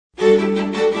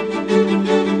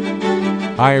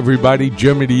Hi, everybody.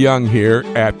 Jimmy DeYoung here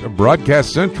at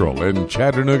Broadcast Central in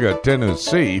Chattanooga,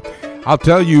 Tennessee. I'll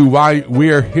tell you why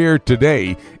we're here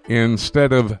today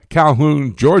instead of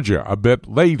Calhoun, Georgia, a bit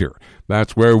later.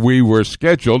 That's where we were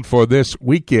scheduled for this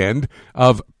weekend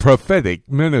of prophetic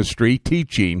ministry,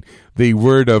 teaching the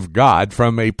Word of God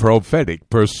from a prophetic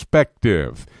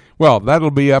perspective. Well, that'll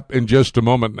be up in just a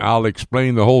moment. I'll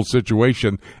explain the whole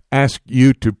situation, ask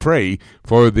you to pray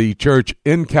for the church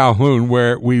in Calhoun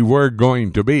where we were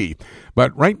going to be.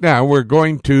 But right now, we're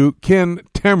going to Ken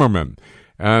Timmerman.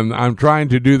 And I'm trying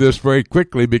to do this very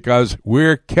quickly because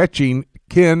we're catching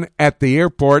Ken at the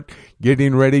airport,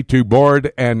 getting ready to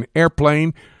board an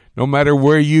airplane. No matter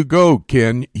where you go,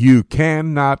 Ken, you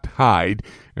cannot hide.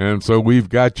 And so we've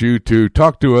got you to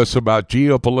talk to us about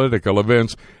geopolitical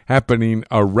events happening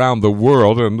around the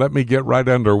world. And let me get right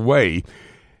underway.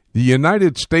 The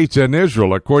United States and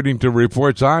Israel, according to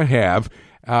reports I have,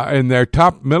 and their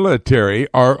top military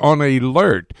are on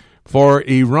alert for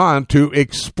Iran to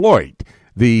exploit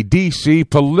the D.C.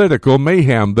 political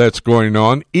mayhem that's going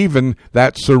on, even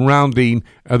that surrounding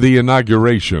the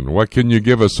inauguration. What can you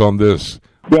give us on this?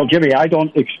 Well, Jimmy, I don't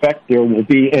expect there will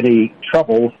be any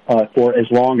trouble for as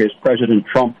long as President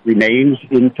Trump remains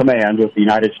in command of the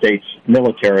United States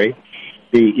military.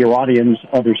 The Iranians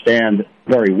understand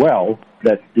very well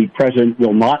that the president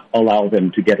will not allow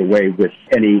them to get away with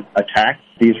any attack.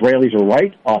 The Israelis are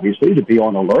right, obviously, to be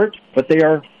on alert, but they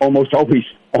are almost always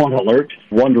on alert,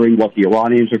 wondering what the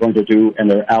Iranians are going to do and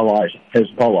their allies,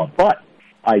 Hezbollah. But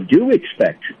I do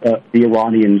expect the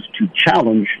Iranians to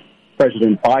challenge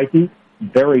President Biden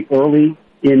very early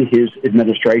in his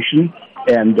administration,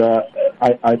 and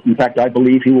in fact, I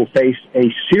believe he will face a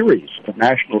series of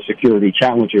national security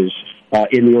challenges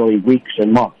in the early weeks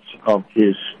and months of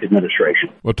his administration.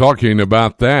 Well, talking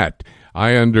about that,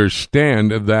 I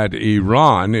understand that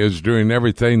Iran is doing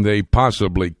everything they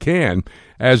possibly can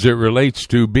as it relates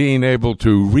to being able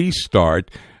to restart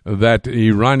that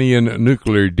Iranian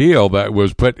nuclear deal that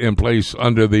was put in place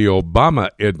under the Obama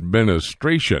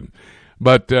administration.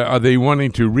 But are they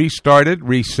wanting to restart it,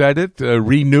 reset it,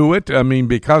 renew it? I mean,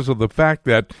 because of the fact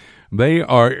that they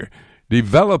are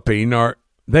developing, or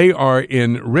they are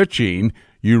enriching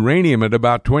uranium at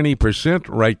about 20%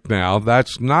 right now.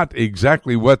 That's not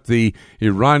exactly what the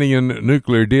Iranian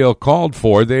nuclear deal called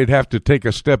for. They'd have to take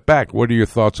a step back. What are your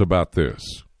thoughts about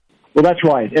this? Well, that's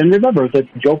right. And remember that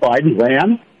Joe Biden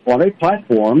ran on a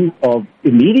platform of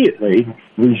immediately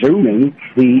resuming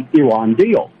the Iran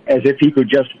deal, as if he could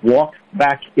just walk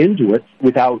back into it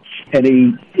without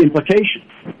any implication.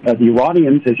 The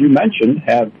Iranians, as you mentioned,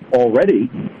 have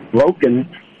already broken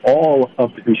all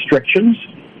of the restrictions,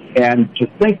 and to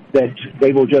think that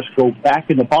they will just go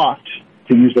back in the box,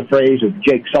 to use the phrase of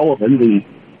Jake Sullivan,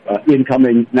 the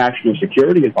incoming national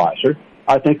security advisor,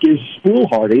 I think is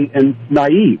foolhardy and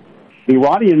naive. The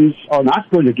Iranians are not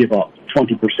going to give up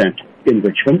 20%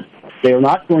 enrichment. They are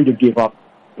not going to give up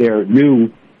their new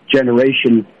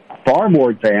generation, far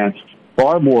more advanced,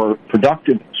 far more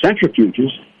productive centrifuges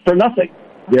for nothing.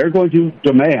 They're going to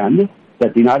demand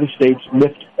that the United States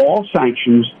lift all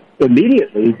sanctions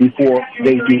immediately before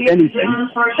they do anything.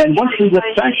 And once we lift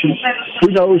sanctions, who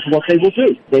knows what they will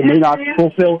do? They may not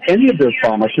fulfill any of their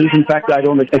promises. In fact, I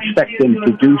don't expect them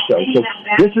to do so. So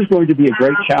this is going to be a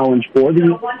great challenge for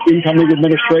the incoming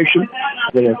administration.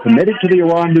 They are committed to the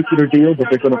Iran nuclear deal, but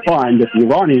they're going to find that the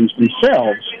Iranians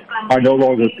themselves are no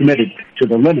longer committed to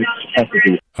the limits of the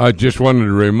deal. I just wanted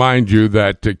to remind you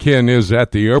that Ken is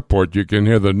at the airport. You can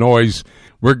hear the noise.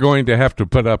 We're going to have to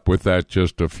put up with that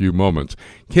just a few moments.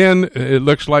 Ken, it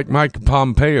looks like Mike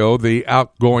Pompeo, the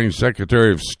outgoing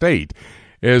Secretary of State,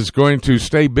 is going to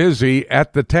stay busy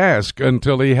at the task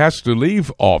until he has to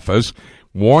leave office,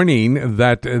 warning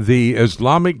that the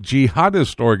Islamic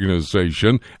jihadist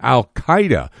organization,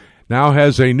 Al-Qaeda, now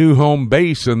has a new home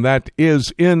base, and that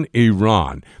is in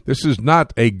Iran. This is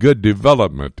not a good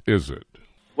development, is it?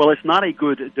 Well, it's not a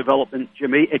good development,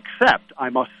 Jimmy, except, I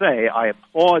must say, I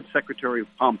applaud Secretary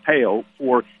Pompeo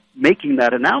for making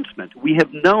that announcement. We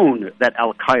have known that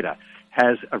Al-Qaeda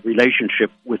has a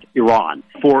relationship with Iran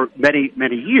for many,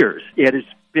 many years. It has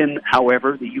been,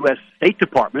 however, the U.S. State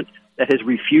Department that has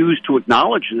refused to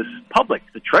acknowledge this public.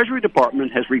 The Treasury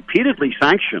Department has repeatedly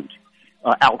sanctioned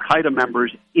Al-Qaeda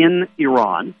members in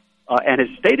Iran, and has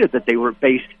stated that they were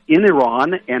based in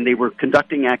Iran and they were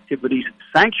conducting activities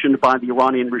sanctioned by the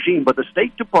Iranian regime, but the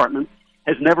State Department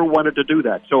has never wanted to do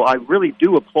that. So I really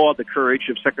do applaud the courage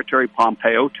of Secretary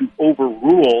Pompeo to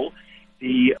overrule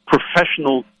the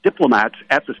professional diplomats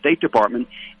at the State Department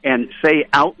and say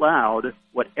out loud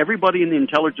what everybody in the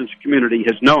intelligence community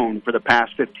has known for the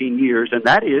past 15 years, and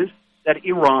that is that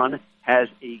Iran has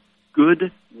a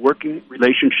good working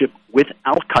relationship with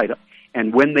al-Qaeda.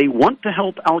 And when they want to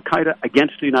help al-Qaeda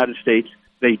against the United States,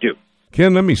 they do.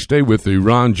 Ken, let me stay with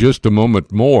Iran just a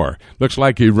moment more. Looks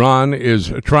like Iran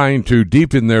is trying to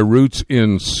deepen their roots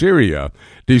in Syria,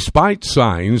 despite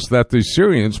signs that the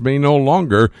Syrians may no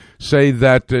longer say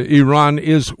that Iran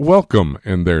is welcome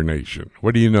in their nation.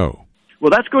 What do you know? Well,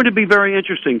 that's going to be very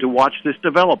interesting to watch this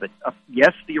development.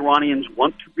 Yes, the Iranians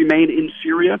want to remain in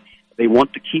Syria. They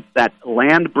want to keep that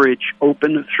land bridge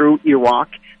open through Iraq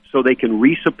so they can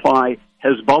resupply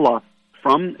Hezbollah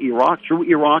from Iraq, through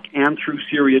Iraq, and through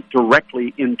Syria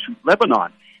directly into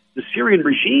Lebanon. The Syrian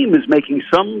regime is making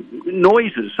some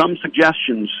noises, some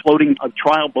suggestions, floating a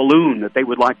trial balloon that they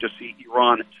would like to see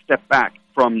Iran step back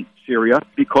from Syria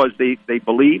because they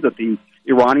believe that the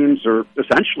Iranians are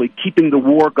essentially keeping the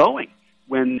war going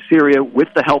when Syria, with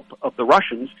the help of the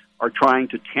Russians, are trying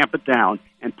to tamp it down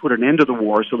and put an end to the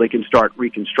war so they can start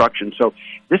reconstruction. So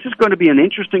this is going to be an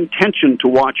interesting tension to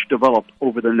watch develop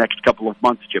over the next couple of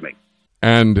months, Jimmy.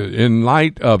 And in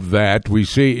light of that, we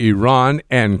see Iran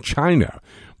and China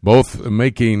both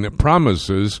making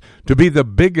promises to be the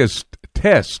biggest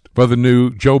test for the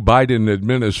new Joe Biden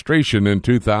administration in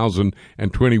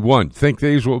 2021. Think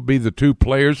these will be the two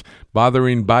players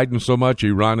bothering Biden so much,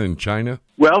 Iran and China?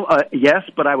 Well, yes,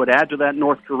 but I would add to that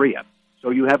North Korea. So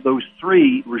you have those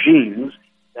three regimes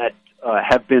that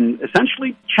have been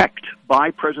essentially checked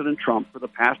by President Trump for the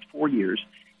past 4 years.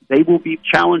 They will be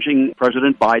challenging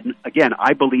President Biden, again,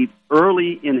 I believe,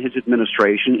 early in his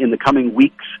administration, in the coming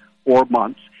weeks or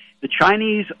months. The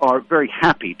Chinese are very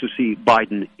happy to see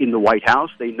Biden in the White House.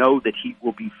 They know that he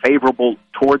will be favorable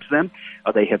towards them.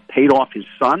 They have paid off his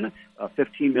son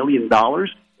 $15 million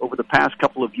over the past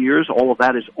couple of years. All of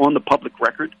that is on the public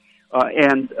record.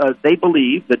 And they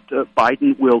believe that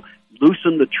Biden will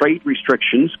loosen the trade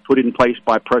restrictions put in place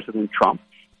by President Trump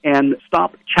and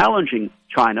stop challenging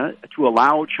China to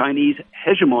allow Chinese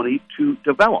hegemony to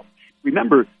develop.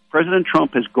 Remember, President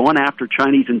Trump has gone after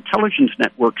Chinese intelligence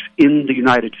networks in the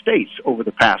United States over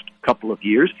the past couple of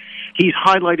years. He's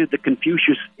highlighted the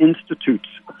Confucius Institutes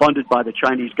funded by the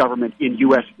Chinese government in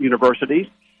U.S. universities.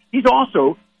 He's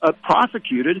also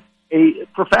prosecuted a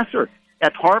professor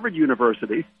at Harvard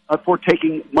University for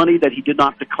taking money that he did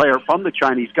not declare from the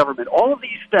Chinese government. All of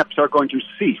these steps are going to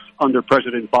cease under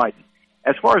President Biden.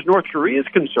 As far as North Korea is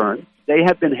concerned, they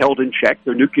have been held in check.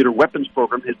 Their nuclear weapons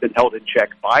program has been held in check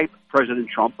by President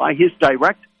Trump, by his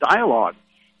direct dialogue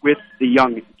with the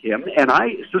young Kim. And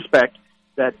I suspect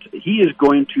that he is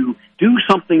going to do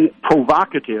something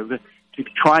provocative to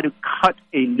try to cut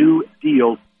a new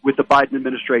deal with the Biden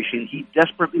administration. He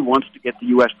desperately wants to get the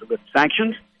U.S. to lift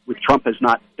sanctions, which Trump has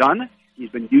not done. He's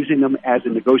been using them as a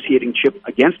negotiating chip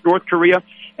against North Korea,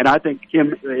 and I think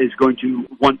Kim is going to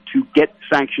want to get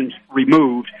sanctions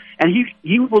removed, and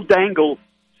he will dangle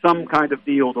some kind of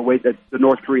deal the way that the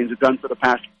North Koreans have done for the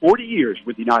past 40 years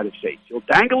with the United States. He'll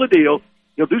dangle a deal,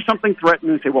 he'll do something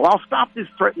threatening and say, well, I'll stop this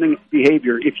threatening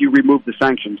behavior if you remove the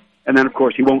sanctions, and then, of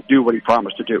course, he won't do what he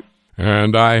promised to do.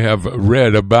 And I have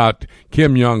read about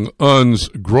Kim Jong-un's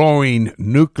growing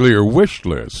nuclear wish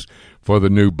list for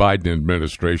the new Biden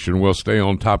administration. We'll stay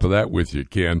on top of that with you,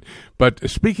 Ken. But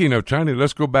speaking of China,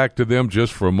 let's go back to them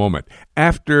just for a moment.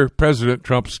 After President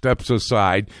Trump steps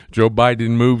aside, Joe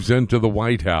Biden moves into the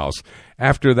White House.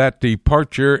 After that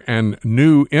departure and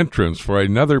new entrance for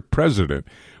another president,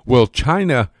 will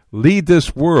China lead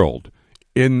this world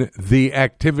in the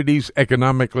activities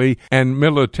economically and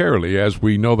militarily, as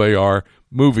we know they are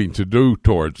moving to do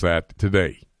towards that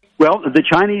today? Well, the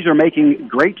Chinese are making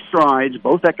great strides,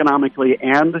 both economically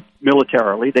and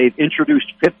militarily. They've introduced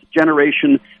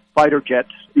fifth-generation fighter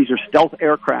jets. These are stealth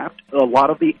aircraft. A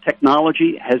lot of the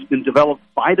technology has been developed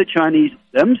by the Chinese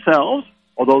themselves,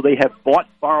 although they have bought,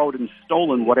 borrowed, and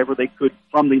stolen whatever they could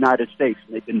from the United States.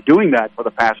 And they've been doing that for the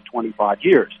past 25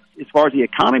 years. As far as the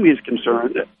economy is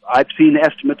concerned, I've seen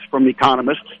estimates from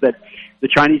economists that the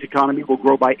Chinese economy will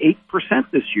grow by 8%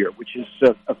 this year, which is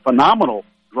a phenomenal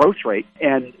growth rate,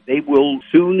 and they will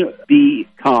soon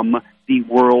become the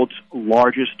world's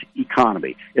largest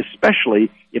economy,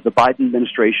 especially if the Biden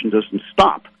administration doesn't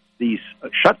stop these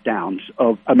shutdowns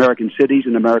of American cities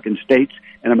and American states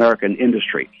and American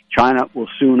industry. China will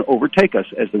soon overtake us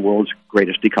as the world's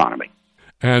greatest economy.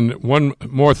 And one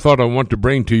more thought I want to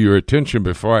bring to your attention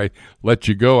before I let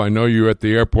you go. I know you're at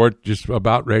the airport just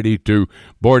about ready to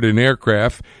board an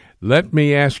aircraft. Let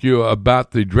me ask you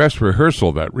about the dress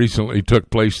rehearsal that recently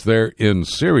took place there in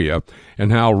Syria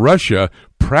and how Russia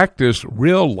practiced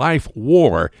real-life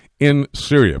war in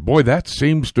Syria. Boy, that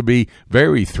seems to be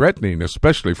very threatening,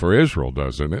 especially for Israel,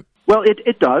 doesn't it? Well,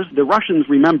 it does. The Russians,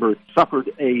 remember, suffered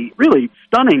a really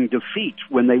stunning defeat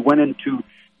when they went into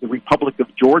the Republic of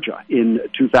Georgia in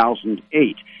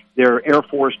 2008. Their Air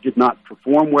Force did not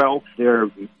perform well. Their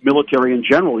military in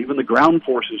general, even the ground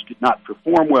forces, did not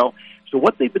perform well. So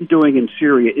what they've been doing in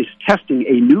Syria is testing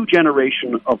a new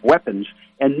generation of weapons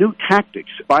and new tactics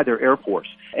by their Air Force.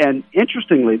 And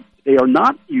interestingly, they are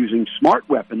not using smart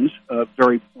weapons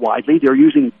very widely. They're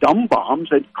using dumb bombs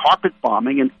and carpet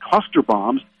bombing and cluster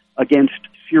bombs against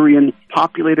Syrian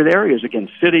populated areas,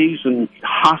 against cities and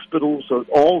hospitals, so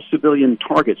all civilian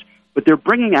targets. But they're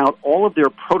bringing out all of their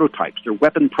prototypes, their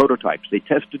weapon prototypes. They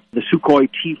tested the Sukhoi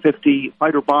T-50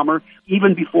 fighter bomber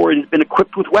even before it had been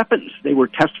equipped with weapons. They were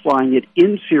test flying it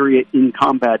in Syria in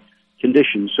combat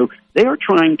conditions. So they are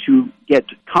trying to get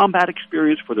combat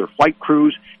experience for their flight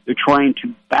crews. They're trying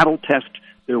to battle test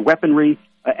their weaponry.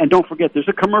 And don't forget, there's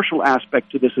a commercial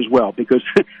aspect to this as well, because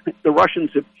the Russians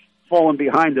have fallen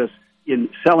behind us in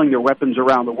selling their weapons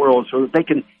around the world so that they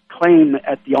can claim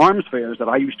at the arms fairs that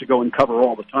I used to go and cover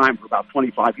all the time for about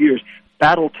 25 years,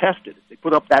 battle-tested. They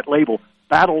put up that label,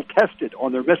 battle-tested,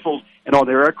 on their missiles and on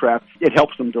their aircraft. It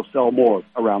helps them to sell more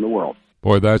around the world.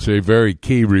 Boy, that's a very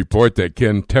key report that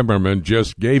Ken Timmerman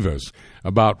just gave us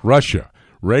about Russia,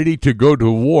 ready to go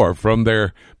to war from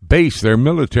their base, their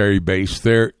military base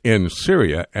there in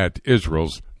Syria at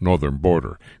Israel's northern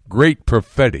border. Great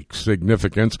prophetic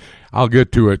significance. I'll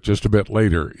get to it just a bit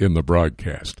later in the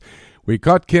broadcast. We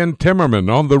caught Ken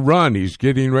Timmerman on the run. He's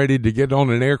getting ready to get on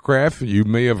an aircraft. You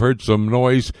may have heard some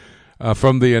noise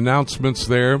from the announcements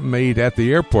there made at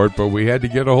the airport, but we had to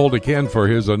get a hold of Ken for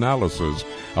his analysis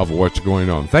of what's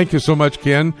going on. Thank you so much,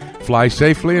 Ken. Fly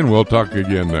safely, and we'll talk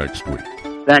again next week.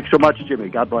 Thanks so much, Jimmy.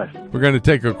 God bless. We're going to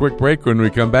take a quick break. When we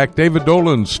come back, David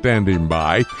Dolan's standing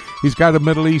by. He's got a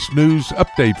Middle East news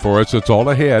update for us. It's all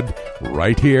ahead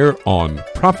right here on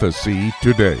Prophecy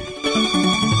Today.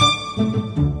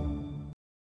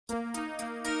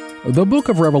 The book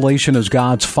of Revelation is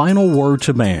God's final word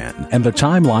to man and the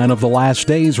timeline of the last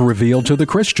days revealed to the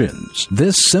Christians.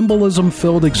 This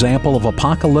symbolism-filled example of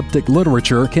apocalyptic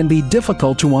literature can be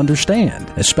difficult to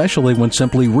understand, especially when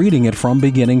simply reading it from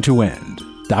beginning to end.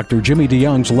 Dr. Jimmy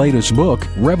DeYoung's latest book,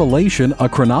 Revelation, A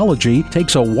Chronology,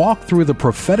 takes a walk through the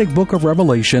prophetic book of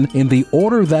Revelation in the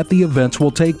order that the events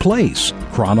will take place,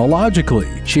 chronologically,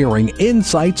 sharing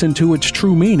insights into its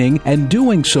true meaning and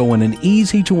doing so in an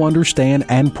easy-to-understand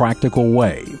and practical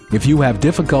way. If you have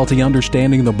difficulty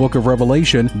understanding the book of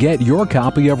Revelation, get your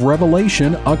copy of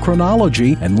Revelation, A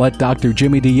Chronology, and let Dr.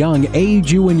 Jimmy DeYoung aid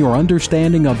you in your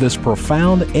understanding of this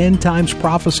profound end-times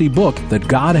prophecy book that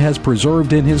God has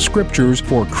preserved in His Scriptures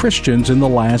for Christians in the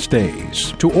last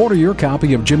days. To order your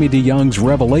copy of Jimmy DeYoung's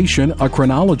Revelation, A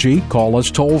Chronology, call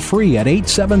us toll-free at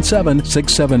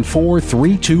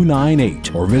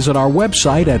 877-674-3298 or visit our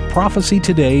website at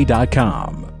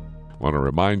prophecytoday.com. I want to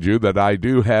remind you that I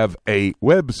do have a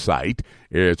website.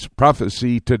 It's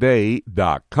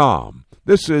prophecytoday.com.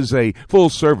 This is a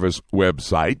full-service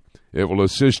website. It will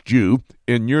assist you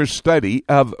in your study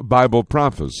of Bible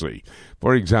prophecy.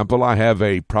 For example, I have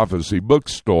a prophecy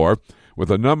bookstore with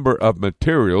a number of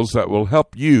materials that will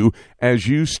help you as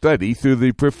you study through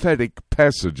the prophetic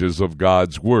passages of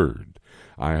God's Word.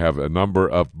 I have a number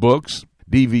of books,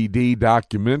 DVD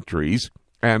documentaries,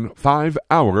 and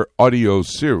 5-hour audio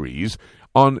series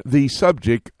on the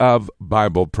subject of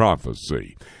Bible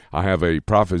prophecy. I have a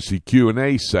prophecy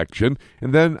Q&A section,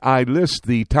 and then I list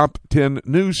the top 10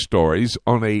 news stories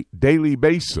on a daily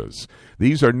basis.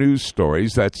 These are news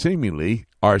stories that seemingly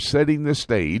are setting the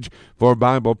stage for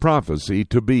Bible prophecy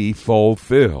to be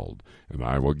fulfilled. And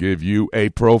I will give you a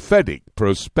prophetic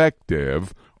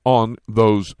perspective on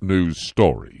those news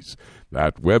stories.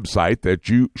 That website that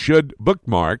you should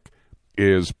bookmark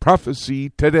is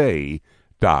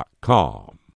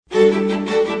prophecytoday.com.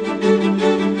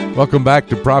 Welcome back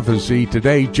to Prophecy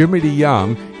Today. Jimmy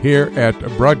DeYoung here at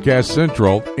Broadcast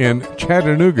Central in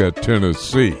Chattanooga,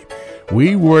 Tennessee.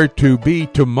 We were to be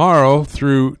tomorrow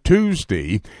through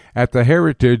Tuesday at the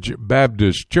Heritage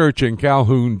Baptist Church in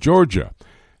Calhoun, Georgia.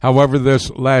 However, this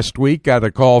last week got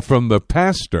a call from the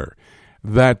pastor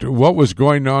that what was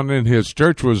going on in his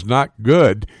church was not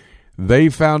good. They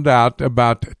found out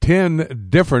about 10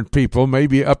 different people,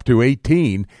 maybe up to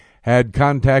 18, had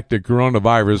contacted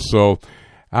coronavirus. So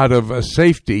out of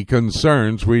safety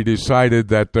concerns, we decided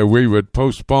that we would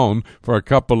postpone for a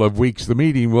couple of weeks the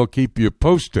meeting. We'll keep you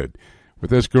posted. With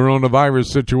this coronavirus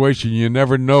situation, you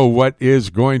never know what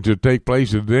is going to take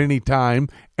place at any time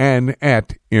and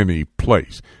at any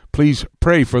place. please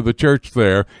pray for the church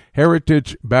there,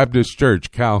 Heritage Baptist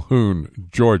Church, Calhoun,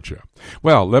 Georgia.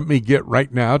 Well, let me get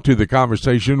right now to the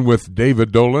conversation with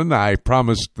David Dolan. I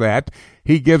promised that.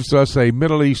 He gives us a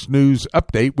Middle East news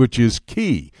update, which is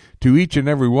key to each and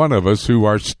every one of us who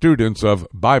are students of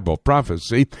Bible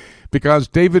prophecy, because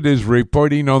David is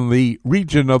reporting on the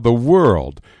region of the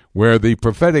world where the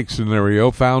prophetic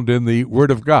scenario found in the Word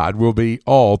of God will be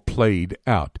all played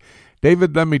out.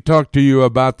 David, let me talk to you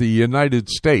about the United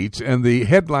States, and the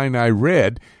headline I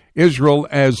read, Israel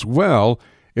as well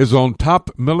is on top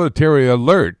military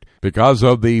alert because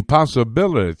of the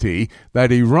possibility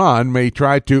that Iran may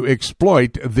try to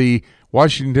exploit the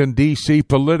Washington, D.C.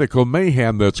 political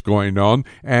mayhem that's going on,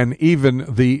 and even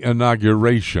the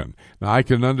inauguration. Now, I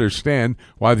can understand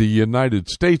why the United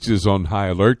States is on high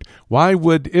alert. Why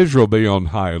would Israel be on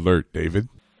high alert, David?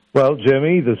 Well,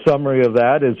 Jimmy, the summary of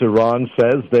that is Iran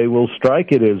says they will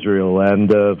strike at Israel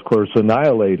and, of course,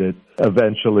 annihilate it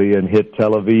eventually and hit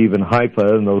Tel Aviv and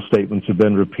Haifa, and those statements have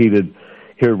been repeated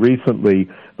here recently.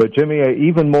 But, Jimmy,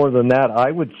 even more than that,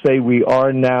 I would say we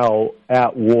are now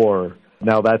at war.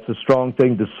 Now, that's a strong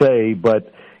thing to say,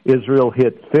 but Israel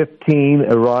hit 15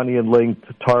 Iranian-linked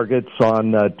targets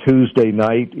on Tuesday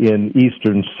night in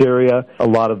eastern Syria. A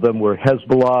lot of them were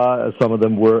Hezbollah. Some of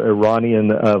them were Iranian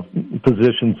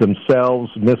positions themselves,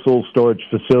 missile storage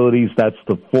facilities. That's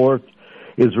the fourth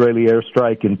Israeli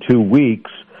airstrike in 2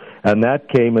 weeks. And that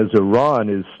came as Iran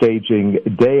is staging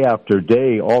day after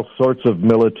day all sorts of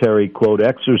military, quote,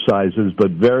 exercises, but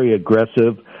very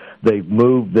aggressive. They've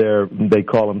moved they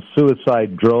call them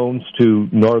suicide drones, to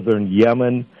northern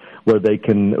Yemen, where they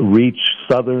can reach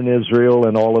southern Israel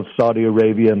and all of Saudi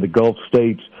Arabia and the Gulf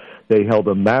states. They held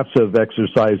a massive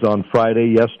exercise on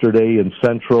Friday, yesterday, in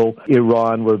central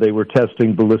Iran, where they were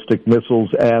testing ballistic missiles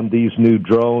and these new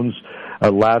drones.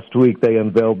 Last week, they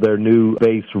unveiled their new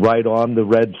base right on the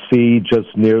Red Sea, just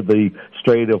near the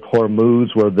Strait of Hormuz,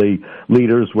 where the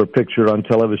leaders were pictured on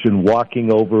television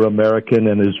walking over American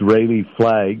and Israeli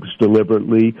flags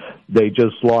deliberately. They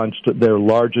just launched their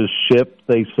largest ship,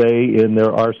 they say, in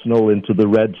their arsenal into the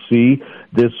Red Sea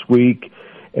this week,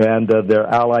 and their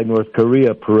ally North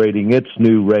Korea parading its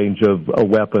new range of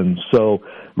weapons. So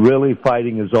really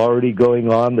fighting is already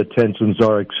going on. The tensions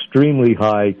are extremely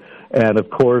high. And, of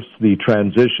course, the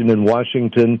transition in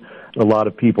Washington, a lot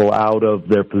of people out of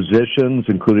their positions,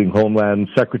 including Homeland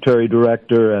Secretary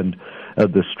Director, and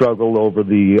the struggle over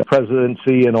the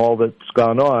presidency and all that's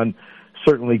gone on,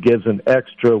 certainly gives an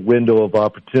extra window of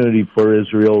opportunity for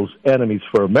Israel's enemies,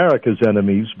 for America's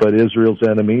enemies, but Israel's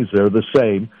enemies, they're the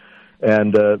same.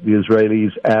 And the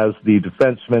Israelis, as the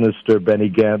defense minister Benny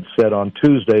Gantz said on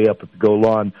Tuesday up at the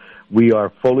Golan, we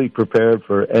are fully prepared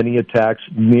for any attacks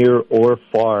near or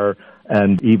far,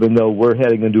 and even though we're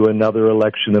heading into another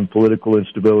election and political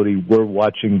instability, we're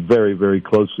watching very, very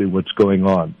closely what's going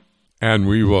on. And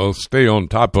we will stay on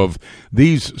top of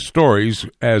these stories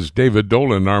as David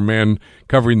Dolan, our man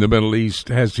covering the Middle East,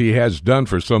 as he has done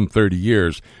for some 30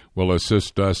 years, will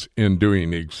assist us in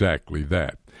doing exactly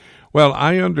that. Well,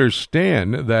 I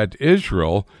understand that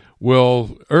Israel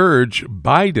will urge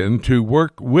Biden to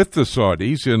work with the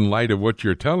Saudis, in light of what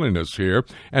you're telling us here,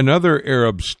 and other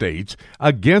Arab states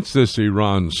against this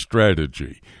Iran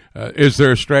strategy. Is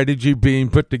there a strategy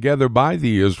being put together by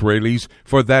the Israelis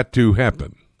for that to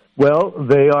happen? Well,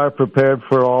 they are prepared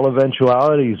for all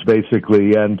eventualities,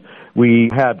 basically, and we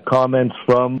had comments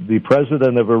from the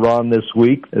president of Iran this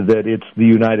week that it's the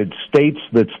United States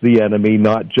that's the enemy,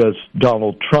 not just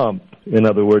Donald Trump. In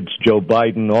other words, Joe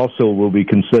Biden also will be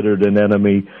considered an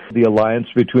enemy. The alliance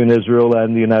between Israel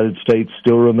and the United States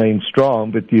still remains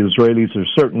strong, but the Israelis are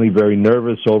certainly very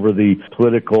nervous over the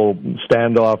political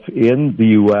standoff in the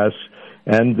U.S.,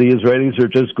 and the Israelis are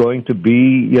just going to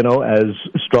be,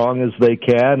 as strong as they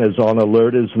can, as on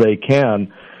alert as they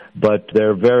can. But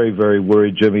they're very, very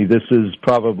worried, Jimmy. This is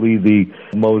probably the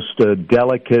most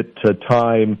delicate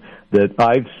time that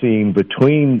I've seen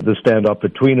between the standoff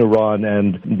between Iran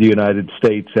and the United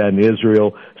States and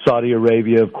Israel. Saudi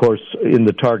Arabia, of course, in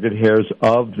the target hairs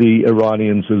of the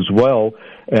Iranians as well.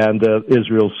 And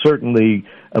Israel certainly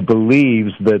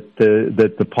believes that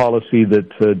the policy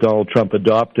that Donald Trump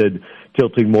adopted,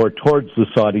 tilting more towards the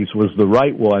Saudis, was the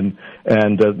right one.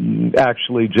 And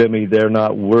actually, Jimmy, they're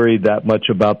not worried that much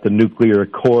about the nuclear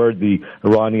accord. The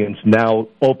Iranians now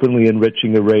openly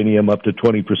enriching uranium up to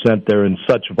 20%. They're in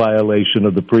such violation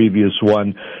of the previous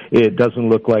one. It doesn't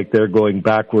look like they're going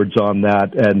backwards on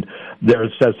that. And they're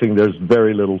assessing there's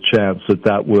very little chance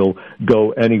that will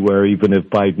go anywhere, even if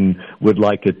Biden would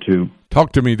like it to.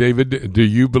 Talk to me, David. Do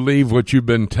you believe what you've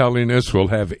been telling us will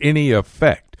have any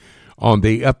effect on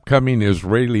the upcoming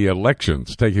Israeli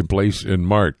elections taking place in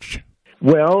March?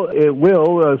 Well, it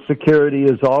will. Security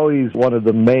is always one of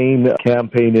the main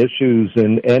campaign issues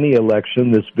in any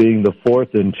election, this being the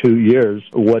fourth in 2 years.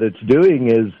 What it's doing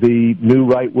is the new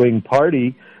right-wing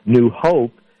party, New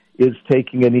Hope, is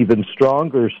taking an even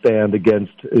stronger stand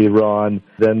against Iran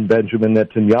than Benjamin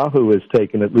Netanyahu has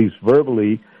taken, at least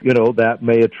verbally. You know, that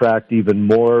may attract even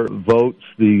more votes.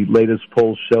 The latest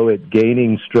polls show it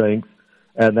gaining strength.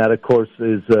 And that, of course,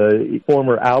 is a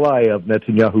former ally of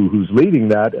Netanyahu who's leading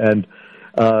that. And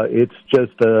it's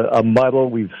just a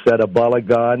muddle. We've set a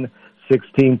balagan,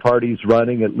 16 parties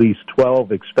running, at least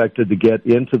 12 expected to get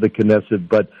into the Knesset,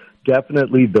 but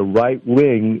definitely the right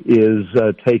wing is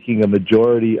taking a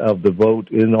majority of the vote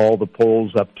in all the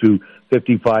polls, up to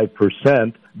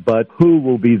 55%, but who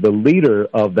will be the leader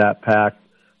of that pack?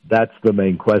 That's the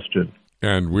main question.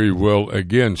 And we will,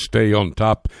 again, stay on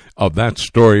top of that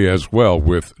story as well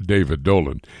with David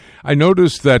Dolan. I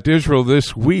noticed that Israel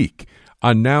this week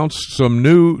announced some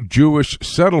new Jewish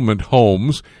settlement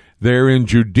homes there in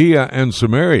Judea and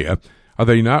Samaria. Are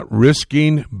they not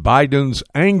risking Biden's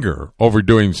anger over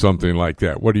doing something like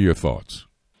that? What are your thoughts?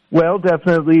 Well,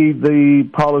 definitely the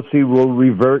policy will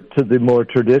revert to the more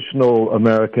traditional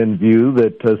American view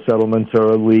that settlements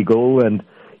are illegal and,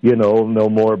 you know, no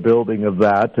more building of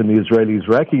that. And the Israelis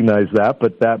recognize that,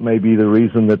 but that may be the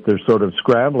reason that they're sort of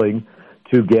scrambling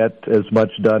to get as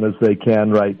much done as they can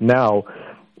right now.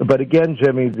 But again,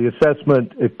 Jimmy, the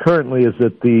assessment currently is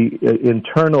that the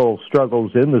internal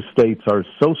struggles in the states are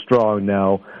so strong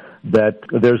now that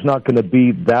there's not going to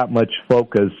be that much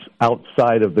focus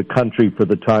outside of the country for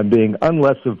the time being,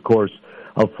 unless, of course,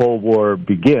 a full war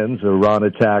begins, Iran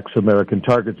attacks American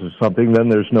targets or something, then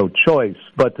there's no choice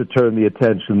but to turn the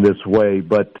attention this way.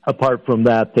 But apart from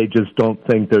that, they just don't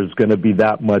think there's going to be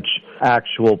that much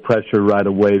actual pressure right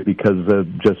away because of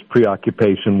just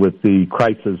preoccupation with the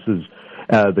crisis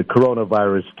the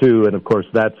coronavirus, too, and, of course,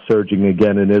 that's surging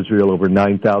again in Israel, over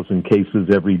 9,000 cases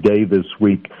every day this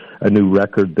week, a new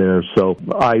record there. So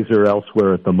eyes are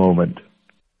elsewhere at the moment.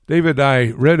 David,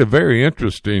 I read a very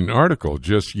interesting article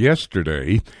just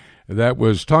yesterday that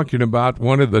was talking about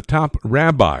one of the top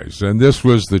rabbis, and this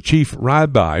was the chief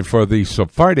rabbi for the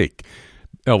Sephardic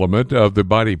element of the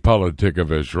body politic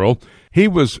of Israel. He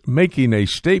was making a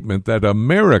statement that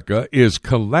America is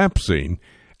collapsing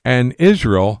and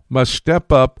Israel must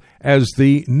step up as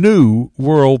the new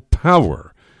world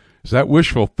power. Is that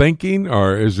wishful thinking,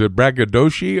 or is it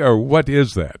braggadocio, or what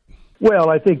is that? Well,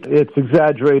 I think it's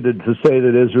exaggerated to say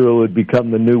that Israel would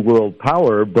become the new world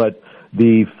power, but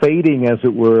the fading, as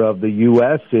it were, of the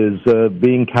U.S. is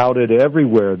being touted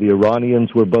everywhere. The Iranians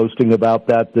were boasting about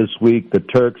that this week. The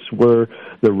Turks were,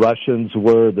 the Russians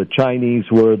were, the Chinese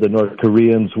were, the North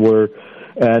Koreans were.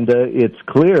 And it's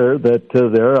clear that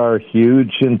there are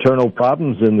huge internal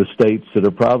problems in the states that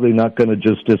are probably not going to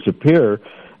just disappear,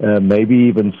 maybe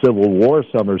even civil war,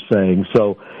 some are saying.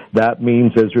 So that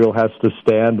means Israel has to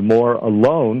stand more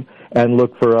alone and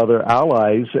look for other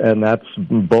allies, and that's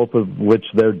both of which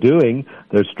they're doing.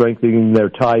 They're strengthening their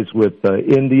ties with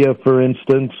India, for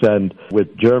instance, and with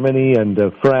Germany and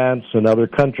France and other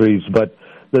countries, but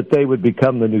that they would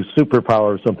become the new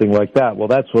superpower or something like that. Well,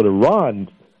 that's what Iran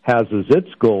has as its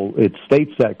goal. It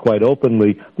states that quite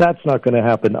openly. That's not going to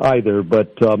happen either,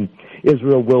 but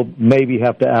Israel will maybe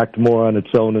have to act more on its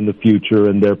own in the future,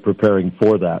 and they're preparing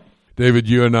for that. David,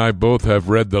 you and I both have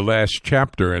read the last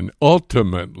chapter, and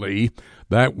ultimately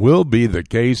that will be the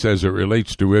case as it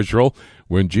relates to Israel.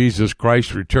 When Jesus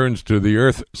Christ returns to the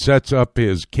earth, sets up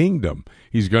his kingdom,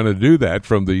 he's going to do that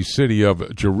from the city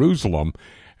of Jerusalem,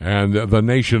 and the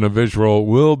nation of Israel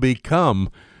will become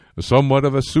somewhat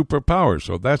of a superpower.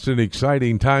 So that's an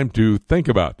exciting time to think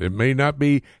about. It may not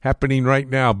be happening right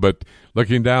now, but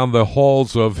looking down the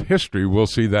halls of history, we'll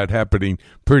see that happening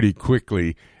pretty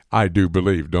quickly, I do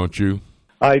believe, don't you?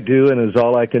 I do, and as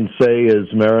all I can say is,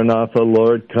 Maranatha,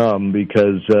 Lord, come,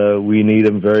 because we need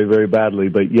him very, very badly.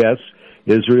 But yes,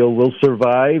 Israel will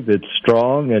survive. It's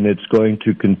strong, and it's going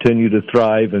to continue to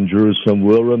thrive, and Jerusalem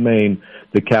will remain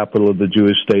the capital of the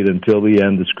Jewish state until the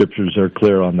end. The scriptures are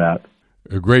clear on that.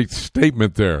 A great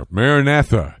statement there.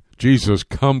 Maranatha, Jesus,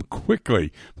 come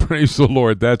quickly. Praise the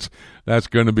Lord. That's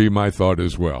going to be my thought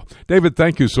as well. David,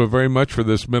 thank you so very much for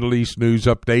this Middle East news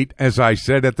update. As I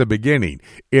said at the beginning,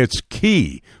 it's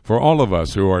key for all of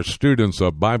us who are students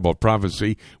of Bible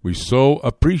prophecy. We so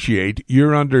appreciate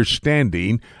your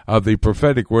understanding of the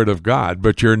prophetic word of God,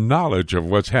 but your knowledge of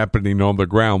what's happening on the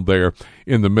ground there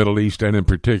in the Middle East and in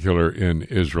particular in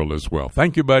Israel as well.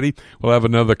 Thank you, buddy. We'll have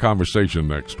another conversation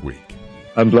next week.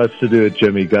 I'm blessed to do it,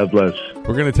 Jimmy. God bless.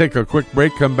 We're going to take a quick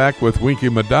break, come back with Winky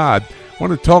Madad.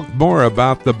 want to talk more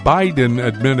about the Biden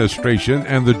administration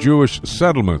and the Jewish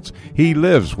settlements. He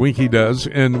lives, Winky does,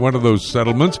 in one of those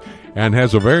settlements and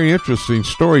has a very interesting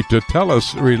story to tell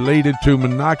us related to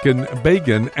Menachem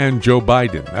Begin and Joe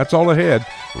Biden. That's all ahead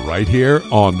right here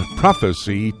on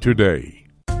Prophecy Today.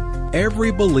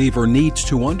 Every believer needs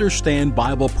to understand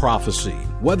Bible prophecy.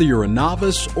 Whether you're a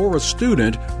novice or a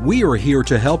student, we are here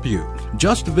to help you.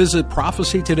 Just visit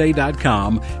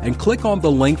prophecytoday.com and click on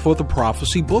the link for the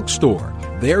Prophecy Bookstore.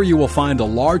 There you will find a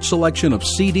large selection of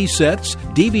CD sets,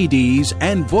 DVDs,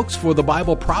 and books for the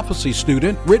Bible prophecy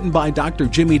student written by Dr.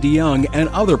 Jimmy DeYoung and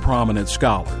other prominent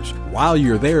scholars. While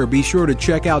you're there, be sure to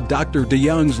check out Dr.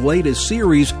 DeYoung's latest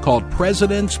series called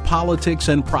Presidents, Politics,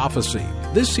 and Prophecy.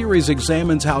 This series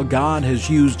examines how God has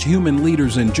used human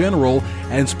leaders in general,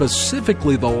 and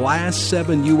specifically the last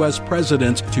 7 U.S.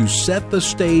 presidents, to set the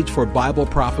stage for Bible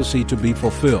prophecy to be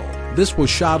fulfilled. This was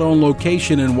shot on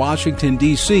location in Washington,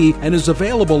 D.C., and is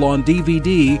available on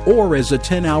DVD or as a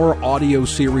 10-hour audio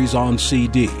series on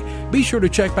CD. Be sure to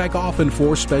check back often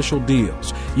for special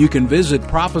deals. You can visit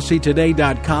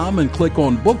prophecytoday.com and click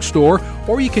on Bookstore,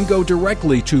 or you can go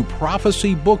directly to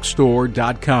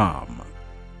prophecybookstore.com.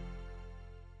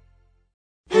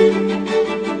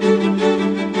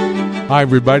 Hi,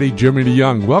 everybody. Jimmy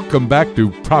DeYoung. Welcome back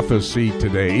to Prophecy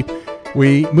Today.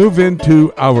 We move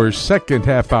into our second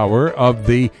half hour of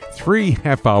the 3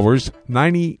 half hours,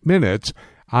 90 minutes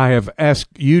I have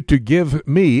asked you to give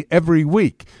me every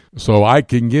week so I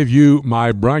can give you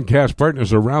my broadcast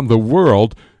partners around the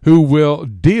world who will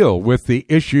deal with the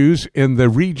issues in the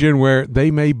region where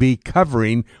they may be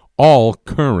covering all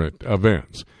current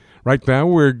events. Right now,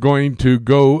 we're going to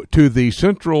go to the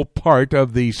central part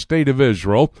of the state of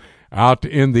Israel, out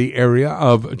in the area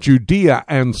of Judea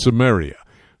and Samaria.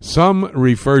 Some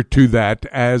refer to that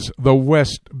as the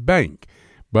West Bank,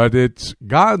 but it's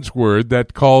God's word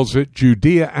that calls it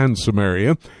Judea and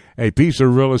Samaria, a piece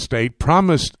of real estate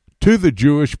promised to the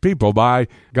Jewish people by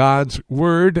God's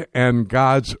word and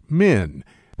God's men.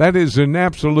 That is an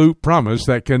absolute promise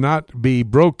that cannot be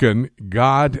broken.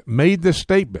 God made the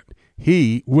statement.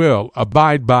 He will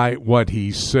abide by what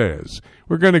he says.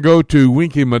 We're going to go to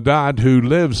Winky Madad, who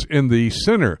lives in the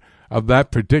center of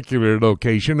that particular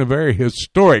location, a very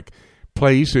historic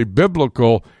place, a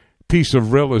biblical piece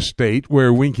of real estate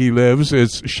where Winky lives.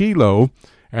 It's Shiloh.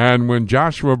 And when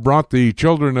Joshua brought the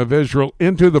children of Israel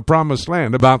into the promised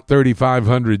land about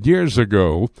 3,500 years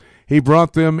ago, he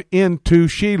brought them into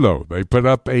Shiloh. They put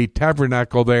up a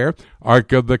tabernacle there.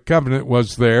 Ark of the Covenant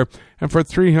was there. And for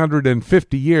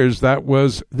 350 years, that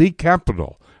was the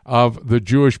capital of the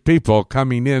Jewish people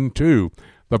coming into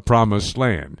the promised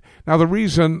land. Now, the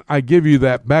reason I give you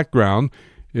that background,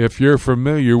 if you're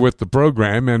familiar with the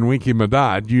program and Winky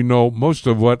Madad, you know most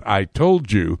of what I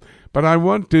told you. But I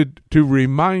wanted to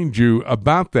remind you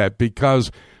about that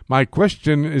because my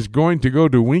question is going to go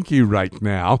to Winky right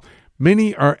now.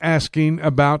 Many are asking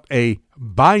about a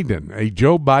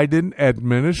Joe Biden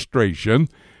administration,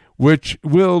 which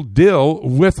will deal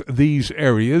with these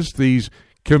areas, these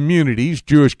communities,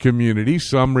 Jewish communities.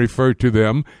 Some refer to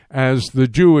them as the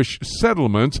Jewish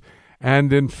settlements.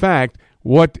 And in fact,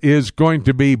 what is going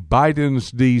to be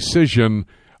Biden's decision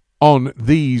on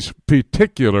these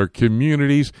particular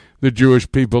communities, the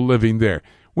Jewish people living there?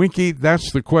 Winky,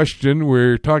 that's the question.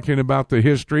 We're talking about the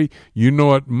history. You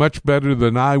know it much better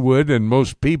than I would and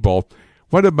most people.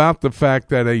 What about the fact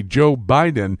that a Joe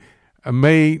Biden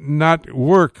may not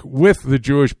work with the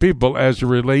Jewish people as it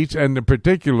relates, and in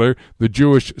particular, the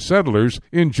Jewish settlers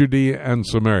in Judea and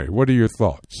Samaria? What are your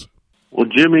thoughts? Well,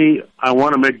 Jimmy, I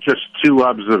want to make just 2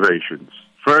 observations.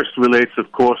 First relates,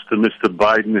 of course, to Mr.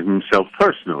 Biden himself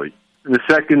personally, and the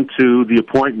second to the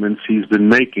appointments he's been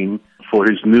making for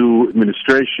his new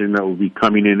administration that will be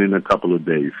coming in a couple of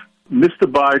days. Mr.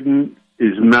 Biden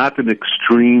is not an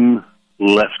extreme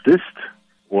leftist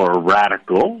or a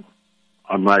radical,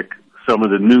 unlike some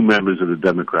of the new members of the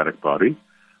Democratic Party,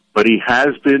 but he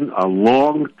has been a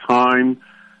long time,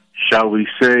 shall we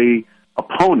say,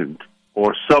 opponent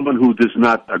or someone who does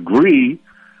not agree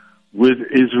with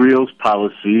Israel's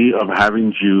policy of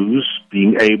having Jews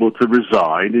being able to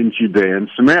reside in Judea and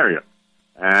Samaria.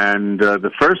 And the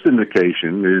first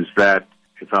indication is that,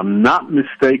 if I'm not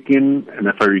mistaken, and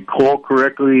if I recall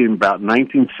correctly, in about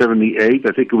 1978,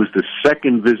 I think it was the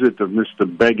second visit of Mr.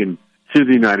 Begin to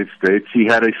the United States, he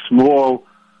had a small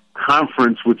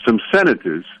conference with some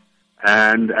senators,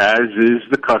 and as is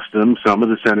the custom, some of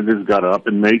the senators got up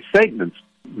and made statements.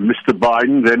 Mr.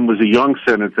 Biden then was a young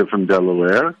senator from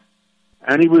Delaware,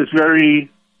 and he was very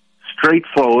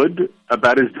straightforward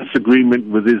about his disagreement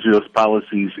with Israel's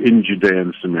policies in Judea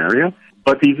and Samaria.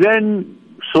 But he then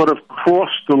sort of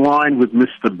crossed the line with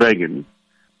Mr. Begin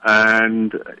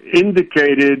and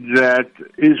indicated that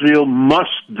Israel must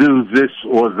do this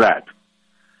or that,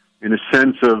 in a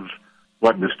sense of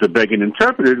what Mr. Begin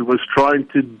interpreted was trying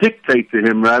to dictate to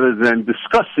him rather than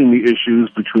discussing the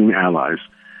issues between allies.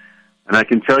 And I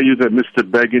can tell you that Mr.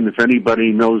 Begin, if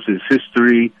anybody knows his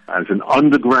history as an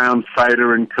underground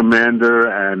fighter and commander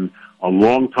and a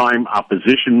longtime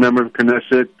opposition member of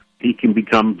Knesset, he can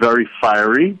become very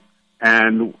fiery.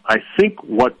 And I think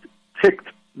what ticked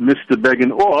Mr.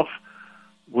 Begin off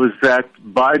was that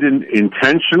Biden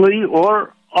intentionally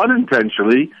or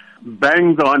unintentionally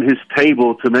banged on his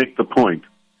table to make the point.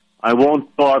 I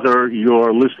won't bother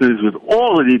your listeners with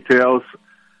all the details,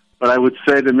 but I would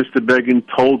say that Mr. Begin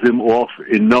told him off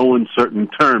in no uncertain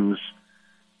terms,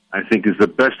 I think is the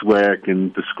best way I can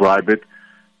describe it,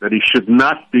 that he should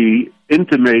not be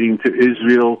intimating to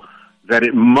Israel that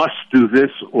it must do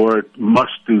this or it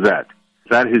must do that.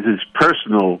 That is his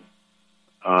personal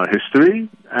history.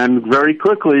 And very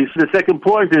quickly, the second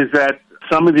point is that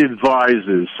some of the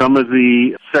advisors, some of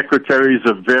the secretaries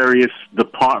of various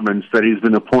departments that he's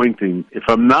been appointing, if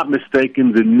I'm not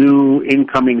mistaken, the new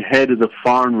incoming head of the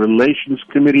Foreign Relations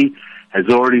Committee has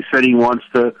already said he wants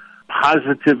to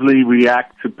positively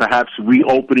react to perhaps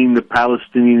reopening the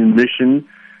Palestinian mission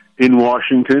in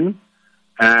Washington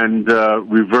and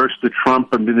reverse the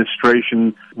Trump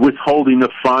administration withholding the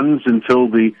funds until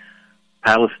the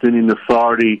Palestinian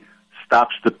Authority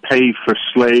stops to pay for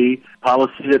slave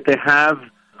policy that they have,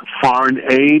 foreign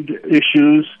aid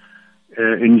issues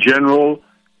in general.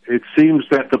 It seems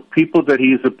that the people that he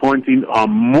is appointing are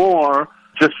more,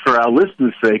 just for our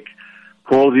listeners' sake,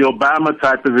 called the Obama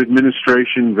type of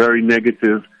administration, very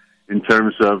negative in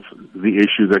terms of the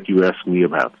issue that you asked me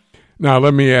about. Now,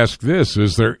 let me ask this.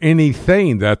 Is there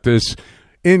anything that this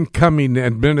incoming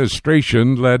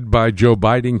administration led by Joe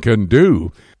Biden can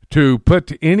do to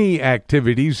put any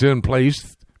activities in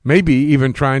place, maybe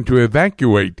even trying to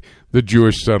evacuate the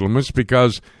Jewish settlements?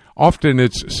 Because often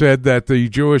it's said that the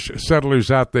Jewish settlers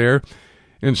out there,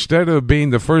 instead of being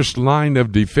the first line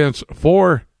of defense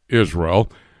for Israel,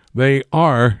 they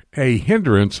are a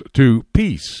hindrance to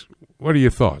peace. What are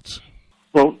your thoughts?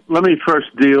 Well, let me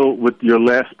first deal with your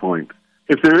last point.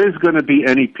 If there is going to be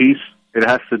any peace, it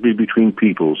has to be between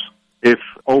peoples. If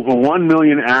over 1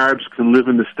 million Arabs can live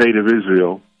in the state of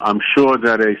Israel, I'm sure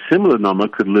that a similar number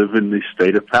could live in the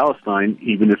state of Palestine,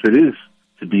 even if it is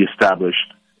to be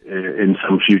established in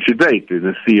some future date. There's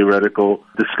a theoretical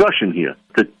discussion here.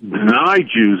 To deny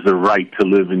Jews the right to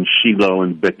live in Shiloh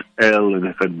and Bet El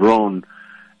and Hebron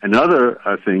and other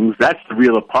things, that's the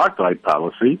real apartheid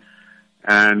policy,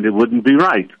 and it wouldn't be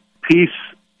right. Peace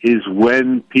is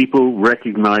when people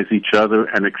recognize each other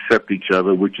and accept each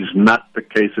other, which is not the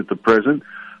case at the present,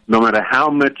 no matter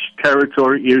how much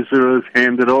territory Israel has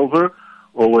handed over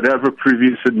or whatever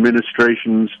previous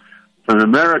administrations from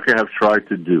America have tried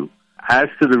to do. As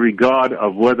to the regard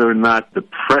of whether or not the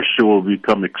pressure will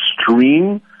become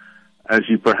extreme, as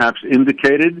you perhaps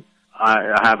indicated,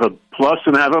 I have a plus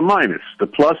and I have a minus. The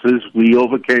plus is we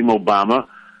overcame Obama.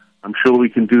 I'm sure we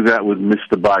can do that with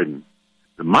Mr. Biden.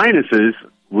 The minus is,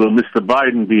 will Mr.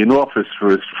 Biden be in office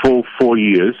for his full 4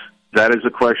 years? That is a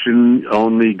question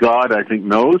only God, I think,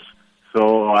 knows.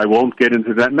 So I won't get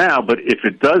into that now. But if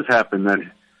it does happen that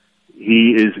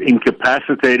he is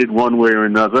incapacitated one way or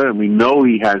another, and we know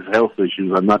he has health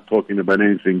issues, I'm not talking about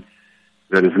anything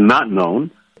that is not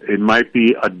known, it might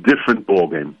be a different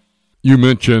ballgame. You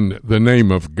mentioned the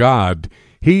name of God.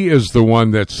 He is the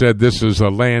one that said, this is a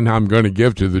land I'm going to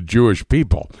give to the Jewish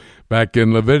people. Back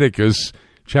in Leviticus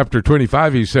chapter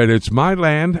 25, he said, it's my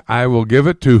land. I will give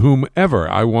it to whomever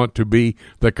I want to be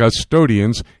the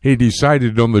custodians. He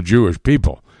decided on the Jewish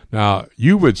people. Now,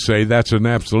 you would say that's an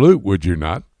absolute, would you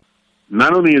not?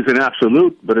 Not only is it an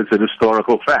absolute, but it's an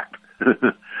historical fact.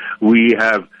 We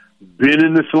have been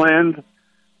in this land.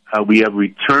 We have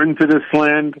returned to this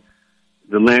land.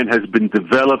 The land has been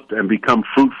developed and become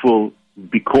fruitful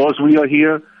because we are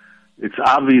here. It's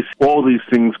obvious all these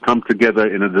things come together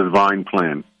in a divine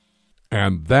plan.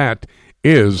 And that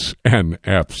is an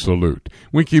absolute.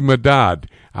 Winky Madad,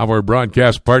 our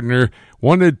broadcast partner,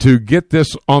 wanted to get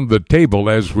this on the table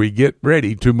as we get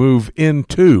ready to move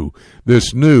into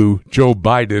this new Joe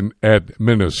Biden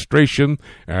administration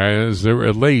as it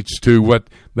relates to what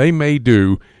they may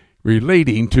do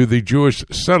relating to the Jewish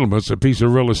settlements, a piece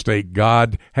of real estate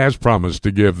God has promised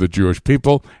to give the Jewish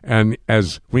people. And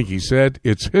as Winky said,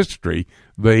 it's history.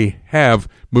 They have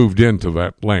moved into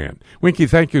that land. Winky,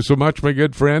 thank you so much, my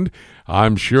good friend.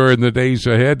 I'm sure in the days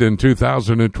ahead in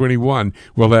 2021,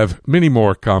 we'll have many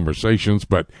more conversations,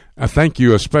 but I thank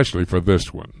you especially for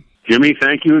this one. Jimmy,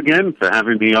 thank you again for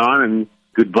having me on, and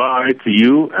goodbye to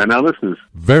you and our listeners.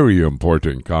 Very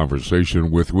important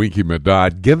conversation with Winky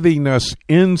Medad, giving us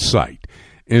insight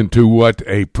into what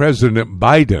a President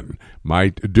Biden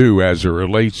might do as it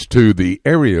relates to the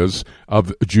areas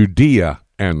of Judea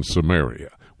and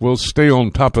Samaria. We'll stay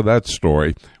on top of that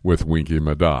story with Winky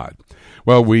Medad.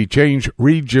 Well, we change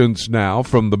regions now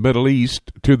from the Middle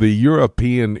East to the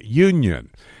European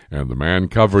Union. And the man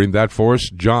covering that for us,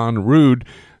 John Rood.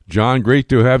 John, great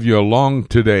to have you along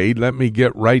today. Let me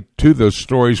get right to the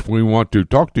stories we want to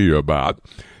talk to you about.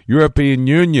 European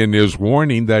Union is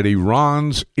warning that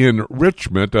Iran's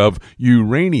enrichment of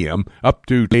uranium up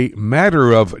to a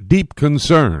matter of deep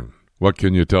concern. What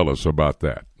can you tell us about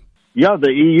that? Yeah,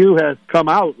 the EU has come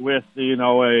out with,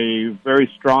 a very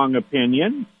strong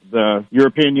opinion. The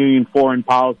European Union Foreign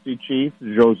Policy Chief,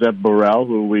 Josep Borrell,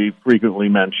 who we frequently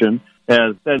mention,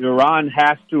 has said Iran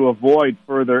has to avoid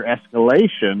further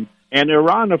escalation. And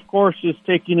Iran, of course, is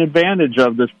taking advantage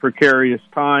of this precarious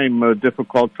time, a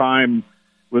difficult time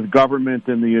with government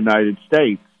in the United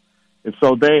States. And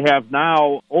so they have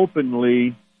now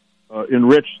openly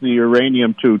enriched the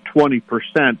uranium to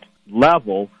 20%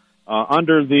 level.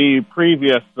 Under the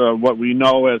previous, what we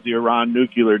know as the Iran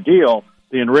nuclear deal,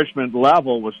 the enrichment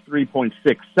level was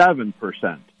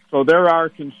 3.67%. So there are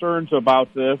concerns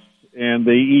about this, and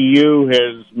the EU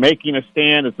is making a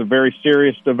stand. It's a very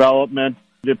serious development.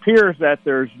 It appears that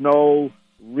there's no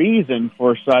reason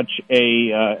for such a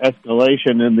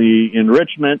escalation in the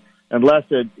enrichment unless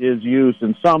it is used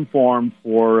in some form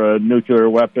for nuclear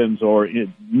weapons or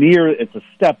it's a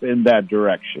step in that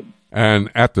direction. And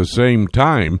at the same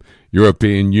time,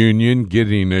 European Union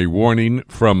getting a warning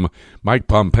from Mike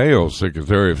Pompeo,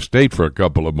 Secretary of State, for a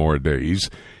couple of more days.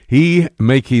 He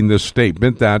making the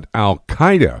statement that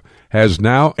Al-Qaeda has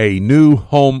now a new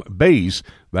home base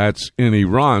that's in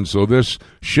Iran. So this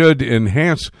should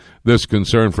enhance this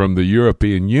concern from the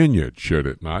European Union, should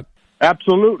it not?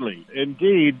 Absolutely.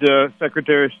 Indeed,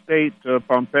 Secretary of State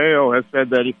Pompeo has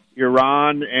said that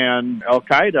Iran and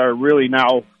Al-Qaeda are really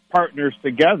now partners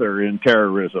together in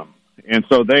terrorism. And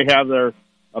so they have their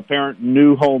apparent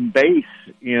new home base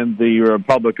in the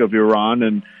Republic of Iran,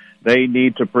 and they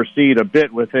need to proceed a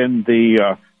bit within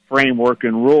the framework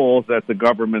and rules that the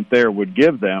government there would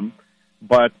give them.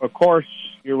 But, of course,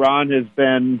 Iran has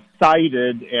been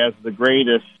cited as the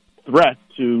greatest threat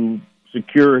to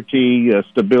security,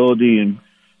 stability, and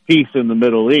peace in the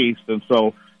Middle East. And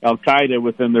so Al-Qaeda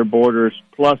within their borders,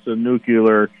 plus a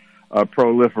nuclear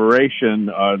proliferation,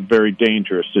 a very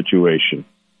dangerous situation.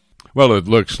 Well, it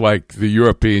looks like the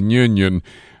European Union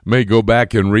may go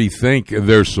back and rethink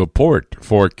their support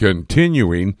for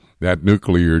continuing that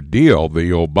nuclear deal, the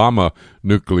Obama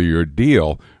nuclear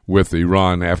deal with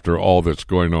Iran after all that's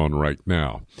going on right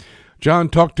now. John,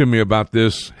 talk to me about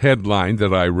this headline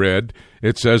that I read.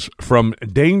 It says, "From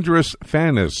dangerous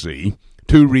fantasy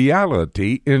to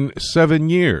reality in 7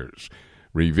 years,"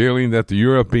 revealing that the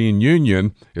European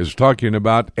Union is talking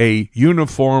about a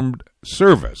uniformed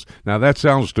service. Now, that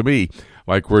sounds to me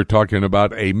like we're talking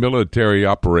about a military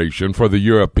operation for the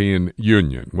European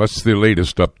Union. What's the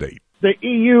latest update? The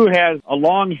EU has a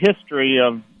long history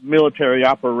of military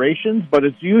operations, but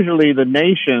it's usually the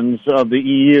nations of the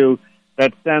EU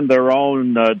that send their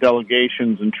own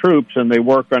delegations and troops, and they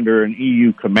work under an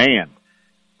EU command.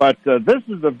 But this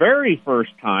is the very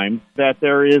first time that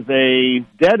there is a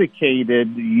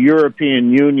dedicated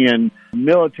European Union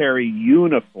military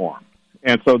uniform.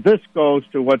 And so this goes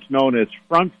to what's known as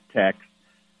Frontex,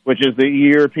 which is the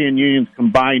European Union's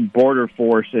combined border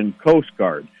force and Coast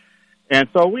Guard. And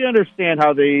so we understand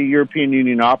how the European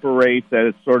Union operates, that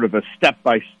it's sort of a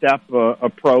step-by-step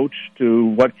approach to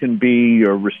what can be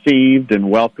received and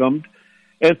welcomed.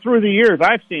 And through the years,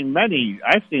 I've seen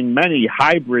many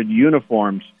hybrid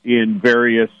uniforms in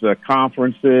various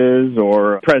conferences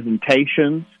or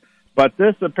presentations. But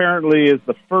this apparently is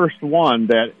the first one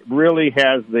that really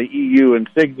has the EU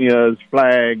insignias,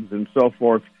 flags, and so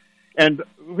forth. And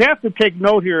we have to take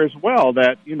note here as well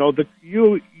that,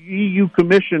 the EU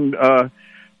Commission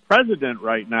president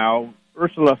right now,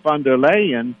 Ursula von der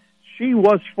Leyen, she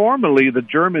was formerly the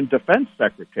German defense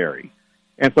secretary.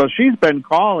 And so she's been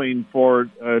calling for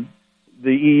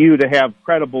the EU to have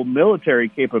credible military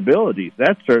capabilities.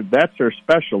 That's her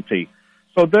specialty.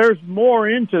 So there's more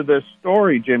into this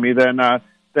story, Jimmy,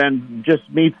 than just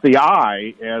meets the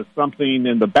eye as something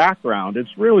in the background.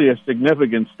 It's really a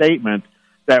significant statement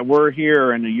that we're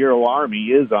here and the Euro Army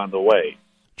is on the way.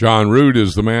 John Rood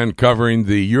is the man covering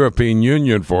the European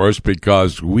Union for us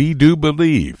because we do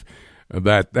believe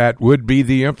that would be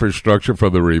the infrastructure for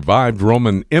the revived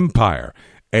Roman Empire,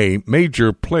 a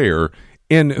major player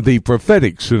in the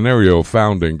prophetic scenario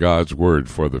found in God's Word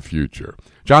for the future.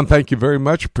 John, thank you very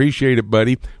much. Appreciate it,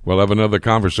 buddy. We'll have another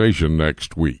conversation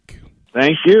next week.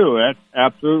 Thank you. That's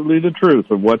absolutely the truth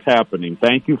of what's happening.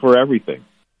 Thank you for everything.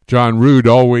 John Rood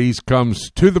always comes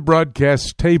to the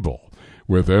broadcast table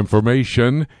with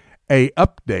information, a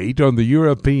update on the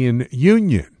European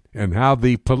Union and how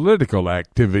the political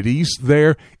activities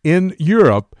there in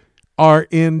Europe are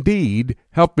indeed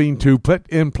helping to put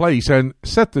in place and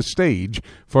set the stage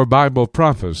for Bible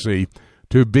prophecy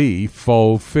to be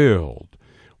fulfilled.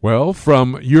 Well,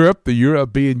 from Europe, the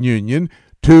European Union,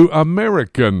 to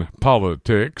American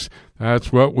politics,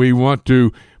 that's what we want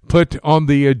to put on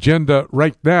the agenda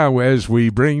right now as we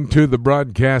bring to the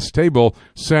broadcast table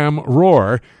Sam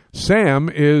Rohrer. Sam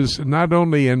is not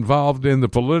only involved in the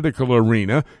political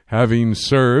arena, having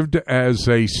served as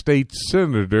a state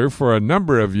senator for a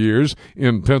number of years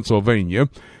in Pennsylvania,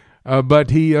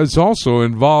 but he is also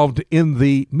involved in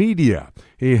the media.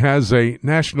 He has a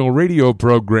national radio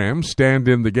program, Stand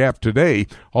in the Gap Today,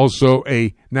 also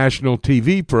a national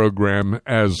TV program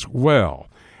as well.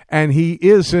 And he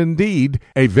is indeed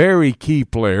a very key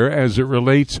player as it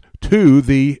relates to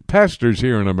the pastors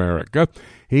here in America.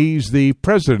 He's the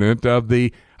president of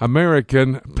the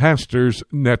American Pastors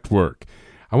Network.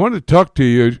 I want to talk to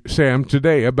you, Sam,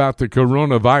 today about the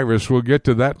coronavirus. We'll get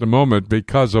to that in a moment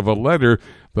because of a letter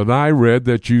that I read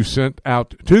that you sent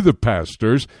out to the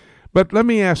pastors. But let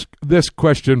me ask this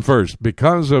question first.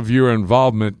 Because of your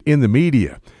involvement in the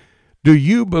media, do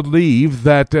you believe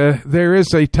that there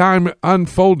is a time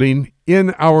unfolding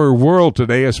in our world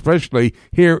today, especially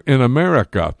here in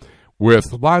America,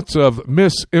 with lots of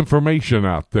misinformation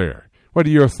out there? What are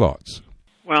your thoughts?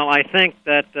 Well, I think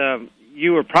that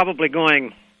you were probably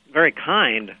going very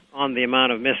kind on the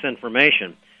amount of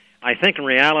misinformation. I think in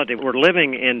reality we're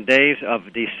living in days of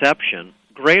deception,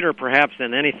 greater perhaps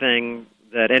than anything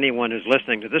that anyone who's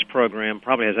listening to this program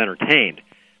probably has entertained.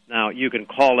 Now, you can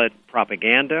call it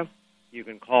propaganda, you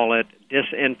can call it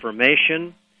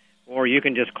disinformation, or you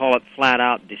can just call it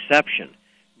flat-out deception.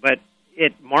 But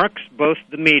it marks both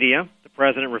the media. The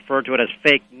president referred to it as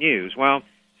fake news. Well,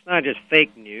 it's not just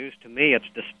fake news. To me, it's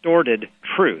distorted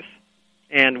truth.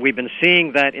 And we've been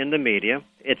seeing that in the media.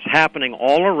 It's happening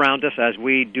all around us as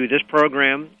we do this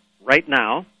program right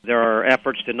now. There are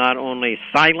efforts to not only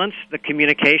silence the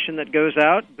communication that goes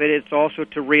out, but it's also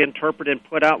to reinterpret and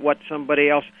put out what somebody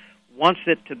else wants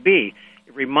it to be.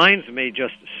 It reminds me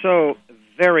just so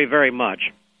very, very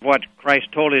much what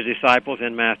Christ told his disciples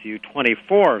in Matthew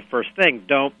 24. First thing,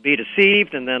 don't be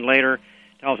deceived, and then later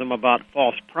tells them about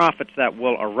false prophets that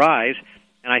will arise.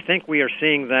 And I think we are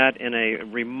seeing that in a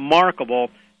remarkable,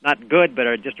 not good, but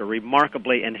just a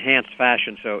remarkably enhanced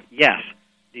fashion. So, yes,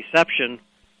 deception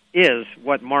is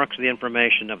what marks the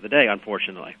information of the day,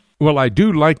 unfortunately. Well, I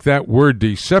do like that word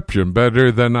deception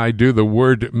better than I do the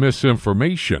word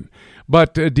misinformation.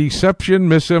 But deception,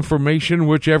 misinformation,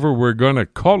 whichever we're going to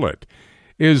call it,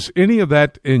 is any of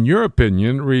that, in your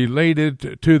opinion,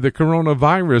 related to the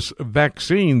coronavirus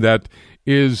vaccine that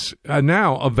is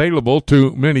now available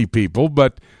to many people,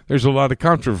 but there's a lot of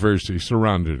controversy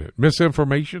surrounding it?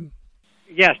 Misinformation?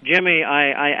 Yes, Jimmy,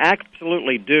 I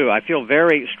absolutely do. I feel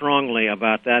very strongly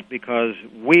about that because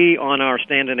we, on our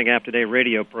Stand in the Gap Today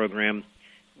radio program,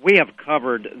 we have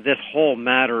covered this whole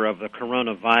matter of the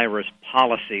coronavirus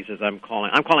policies, as I'm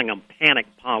calling them panic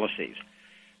policies.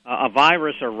 A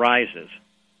virus arises,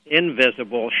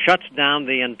 invisible, shuts down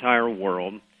the entire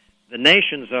world. The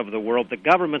nations of the world, the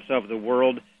governments of the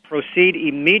world proceed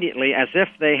immediately as if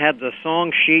they had the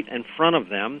song sheet in front of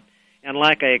them, and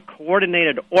like a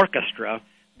coordinated orchestra,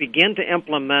 begin to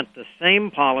implement the same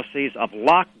policies of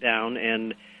lockdown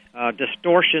and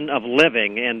distortion of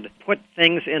living and put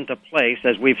things into place,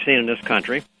 as we've seen in this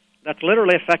country, that's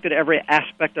literally affected every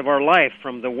aspect of our life,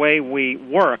 from the way we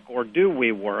work or do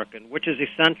we work, and which is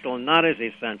essential and not as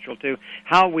essential, to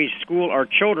how we school our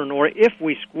children, or if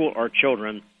we school our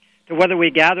children, to whether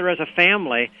we gather as a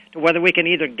family, to whether we can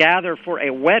either gather for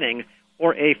a wedding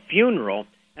or a funeral,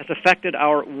 has affected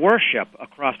our worship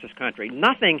across this country.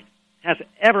 Nothing has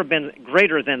ever been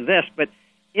greater than this, but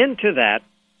into that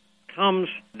comes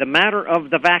the matter of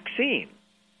the vaccine.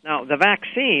 Now, the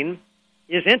vaccine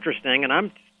is interesting, and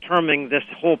I'm terming this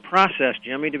whole process,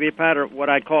 Jimmy, to be a part of what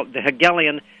I'd call the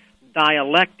Hegelian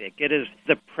dialectic. It is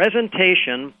the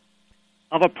presentation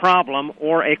of a problem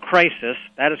or a crisis,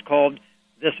 that is called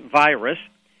this virus,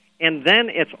 and then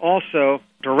it's also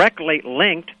directly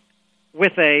linked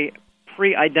with a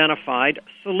pre-identified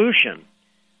solution.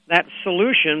 That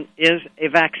solution is a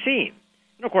vaccine.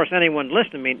 And, of course, anyone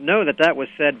listening to me know that that was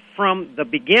said from the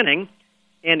beginning,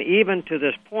 and even to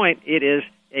this point, it is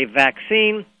a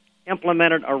vaccine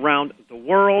implemented around the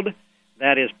world,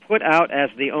 that is put out as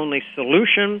the only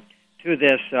solution to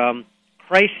this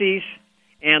crisis,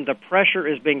 and the pressure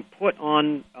is being put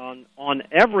on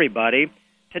everybody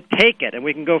to take it. And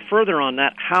we can go further on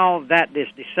that, how that is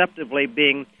deceptively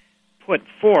being put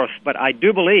forth. But I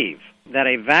do believe that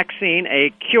a vaccine,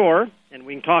 a cure, and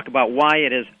we can talk about why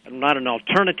it is not an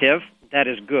alternative that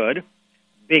is good,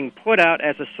 being put out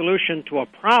as a solution to a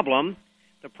problem,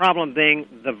 the problem being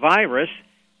the virus,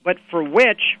 but for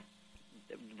which,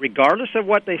 regardless of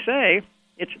what they say,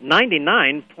 it's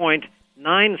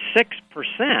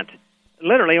 99.96%.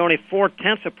 Literally only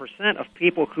 0.4% of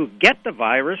people who get the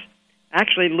virus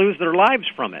actually lose their lives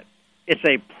from it. It's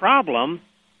a problem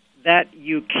that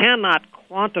you cannot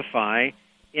quantify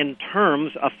in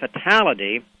terms of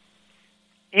fatality,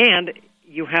 and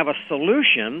you have a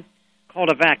solution called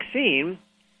a vaccine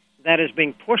that is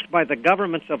being pushed by the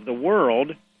governments of the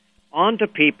world onto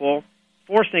people,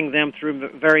 forcing them through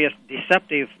various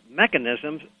deceptive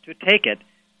mechanisms to take it,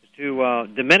 to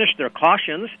diminish their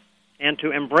cautions, and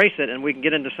to embrace it. And we can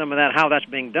get into some of that, how that's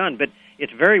being done. But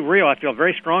it's very real. I feel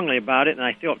very strongly about it, and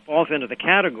I feel it falls into the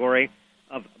category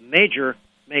of major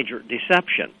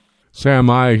deception. Sam,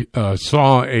 I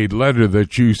saw a letter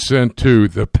that you sent to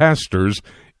the pastors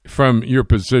from your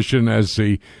position as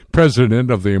the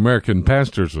president of the American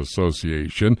Pastors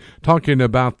Association, talking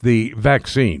about the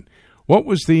vaccine. What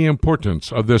was the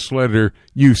importance of this letter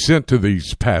you sent to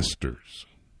these pastors?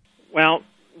 Well,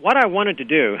 what I wanted to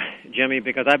do, Jimmy,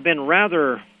 because I've been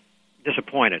rather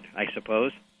disappointed, I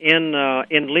suppose, in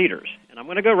leaders, and I'm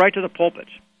going to go right to the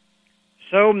pulpits.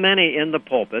 So many in the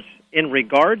pulpits, in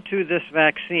regard to this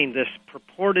vaccine, this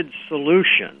purported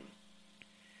solution,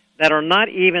 that are not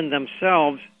even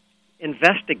themselves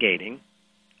investigating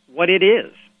what it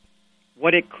is,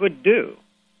 what it could do,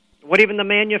 what even the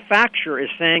manufacturer is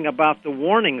saying about the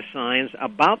warning signs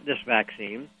about this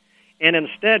vaccine, and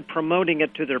instead promoting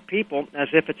it to their people as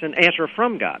if it's an answer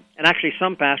from God. And actually,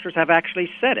 some pastors have actually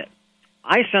said it.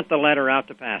 I sent the letter out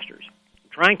to pastors,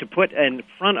 trying to put in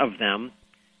front of them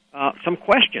some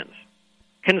questions.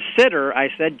 Consider, I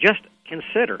said, just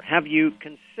consider. Have you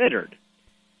considered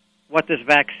what this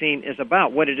vaccine is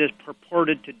about, what it is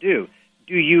purported to do?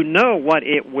 Do you know what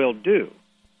it will do?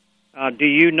 Do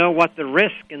you know what the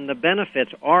risk and the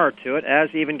benefits are to it, as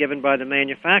even given by the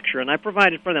manufacturer? And I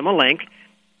provided for them a link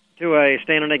to a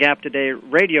Stand in the Gap Today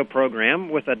radio program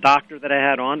with a doctor that I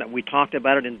had on. We talked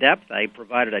about it in depth. I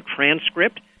provided a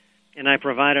transcript, and I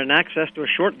provided an access to a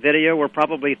short video where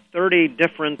probably 30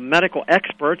 different medical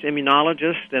experts,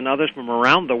 immunologists, and others from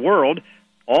around the world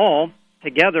all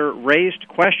together raised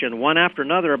question one after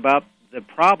another about the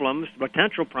problems,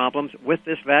 potential problems with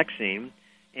this vaccine,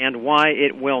 and why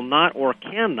it will not or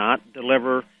cannot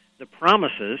deliver the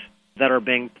promises that are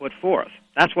being put forth.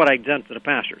 That's what I sent to the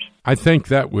pastors. I think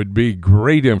that would be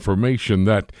great information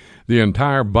that the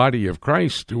entire body of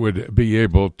Christ would be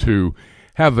able to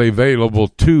have available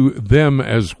to them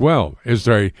as well. Is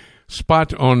there a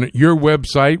spot on your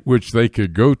website which they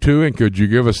could go to, and could you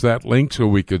give us that link so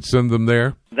we could send them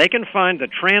there? They can find the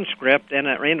transcript and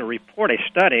a report, a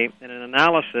study, and an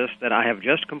analysis that I have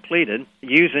just completed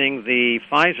using the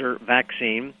Pfizer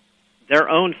vaccine, their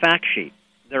own fact sheet,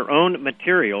 their own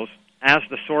materials as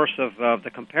the source of the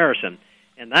comparison.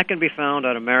 And that can be found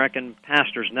at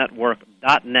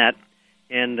AmericanPastorsNetwork.net,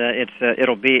 and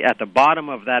it'll be at the bottom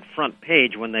of that front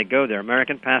page when they go there,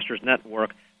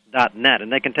 AmericanPastorsNetwork.net.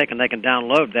 And they can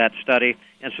download that study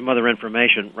and some other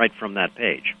information right from that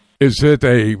page. Is it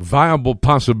a viable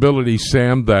possibility,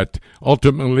 Sam, that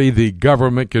ultimately the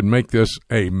government can make this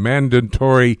a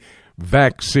mandatory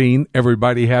vaccine?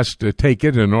 Everybody has to take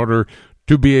it in order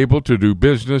to be able to do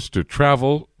business, to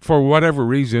travel, for whatever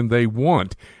reason they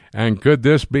want. And could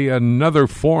this be another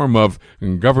form of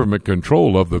government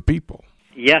control of the people?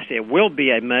 Yes, it will be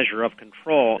a measure of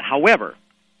control. However,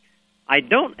 I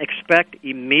don't expect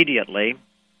immediately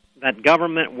that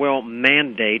government will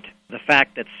mandate the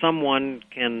fact that someone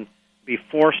can be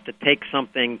forced to take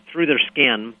something through their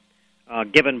skin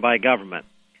given by government.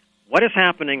 What is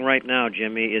happening right now,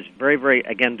 Jimmy, is very, very,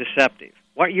 again, deceptive.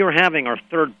 What you're having are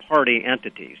third-party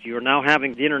entities. You're now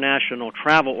having the International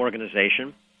Travel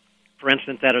Organization, for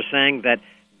instance, that are saying that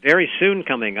very soon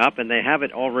coming up, and they have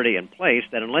it already in place,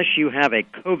 that unless you have a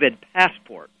COVID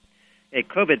passport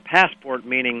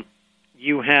meaning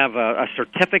you have a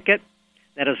certificate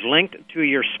that is linked to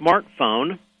your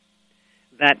smartphone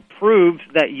that proves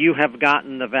that you have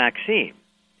gotten the vaccine.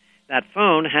 That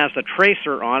phone has a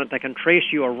tracer on it that can trace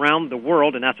you around the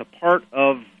world, and that's a part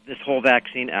of this whole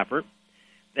vaccine effort.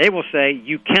 They will say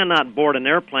you cannot board an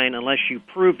airplane unless you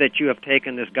prove that you have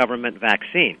taken this government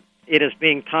vaccine. it is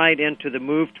being tied into the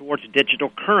move towards digital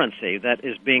currency that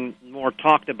is being more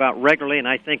talked about regularly, and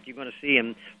I think you're going to see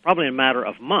in probably in a matter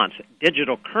of months,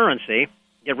 digital currency,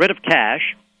 get rid of cash,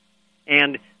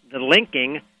 and the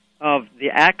linking of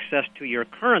the access to your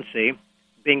currency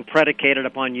being predicated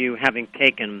upon you having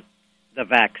taken the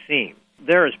vaccine.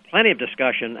 There is plenty of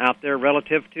discussion out there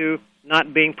relative to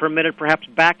not being permitted perhaps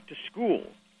back to school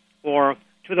or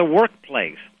to the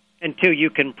workplace until you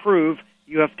can prove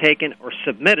you have taken or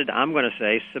submitted, I'm going to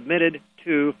say, submitted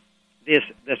to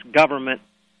this government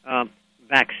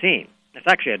vaccine. It's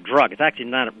actually a drug. It's actually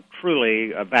not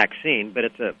truly a vaccine, but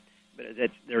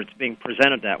it's being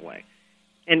presented that way.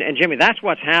 And Jimmy, that's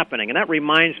what's happening, and that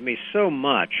reminds me so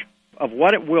much of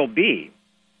what it will be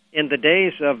in the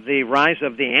days of the rise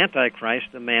of the Antichrist,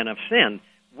 the man of sin.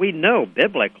 We know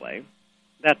biblically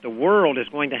that the world is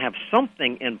going to have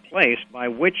something in place by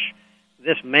which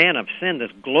this man of sin,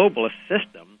 this globalist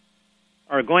system,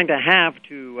 are going to have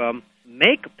to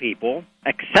make people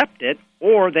accept it,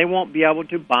 or they won't be able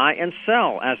to buy and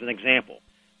sell, as an example.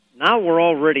 Now we're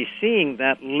already seeing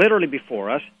that literally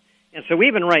before us, and so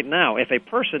even right now, if a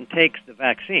person takes the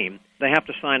vaccine, they have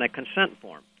to sign a consent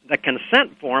form. The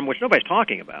consent form, which nobody's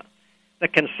talking about, the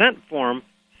consent form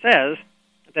says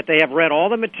that they have read all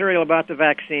the material about the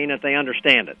vaccine, that they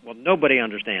understand it. Well, nobody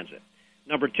understands it.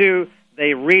 Number two,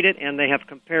 they read it and they have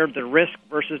compared the risk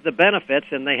versus the benefits,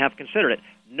 and they have considered it.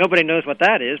 Nobody knows what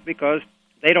that is because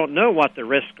they don't know what the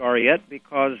risks are yet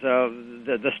because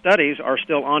the studies are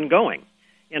still ongoing.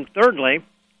 And thirdly,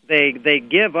 they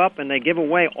give up and they give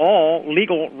away all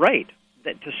legal right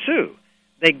to sue.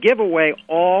 They give away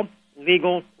all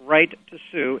legal right to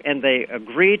sue, and they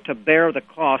agree to bear the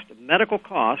cost, medical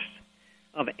costs,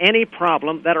 of any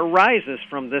problem that arises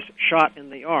from this shot in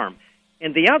the arm.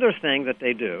 And the other thing that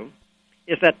they do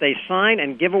is that they sign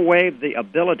and give away the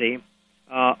ability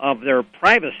of their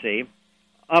privacy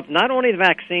of not only the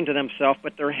vaccine to themselves,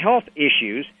 but their health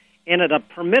issues, and it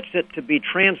permits it to be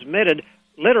transmitted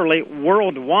literally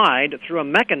worldwide through a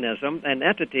mechanism, an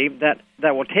entity that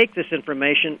will take this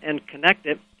information and connect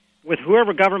it with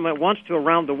whoever government wants to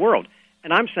around the world.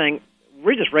 And I'm saying,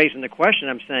 we're just raising the question,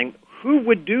 I'm saying, who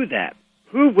would do that?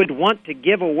 Who would want to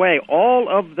give away all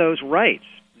of those rights?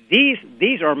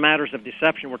 These are matters of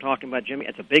deception we're talking about, Jimmy.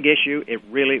 It's a big issue. It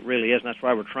really, really is, and that's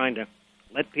why we're trying to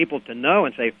let people to know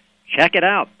and say, check it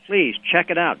out. Please, check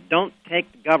it out. Don't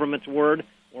take the government's word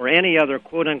or any other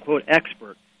quote-unquote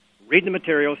expert. Read the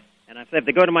materials, and I say if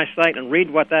they go to my site and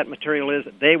read what that material is,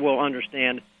 they will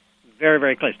understand very,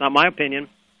 very clearly. It's not my opinion.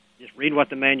 Just read what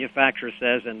the manufacturer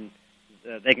says, and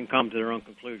they can come to their own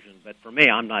conclusion. But for me,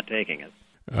 I'm not taking it.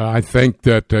 I think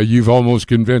that you've almost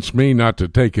convinced me not to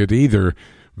take it either.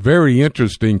 Very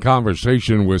interesting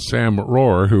conversation with Sam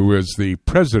Rohrer, who is the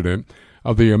president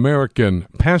of the American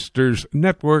Pastors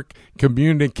Network,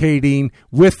 communicating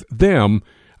with them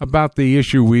about the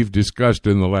issue we've discussed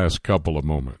in the last couple of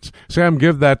moments. Sam,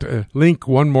 give that link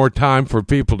one more time for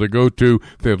people to go to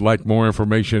if they'd like more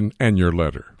information and your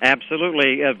letter.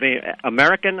 Absolutely. The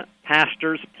American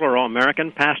Pastors, plural,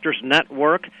 American Pastors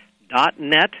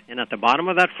Network.net, and at the bottom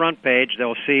of that front page,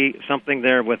 they'll see something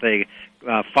there with a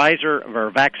Pfizer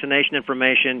or vaccination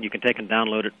information. You can take and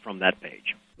download it from that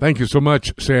page. Thank you so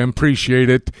much, Sam. Appreciate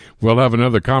it. We'll have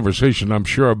another conversation, I'm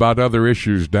sure, about other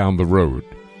issues down the road.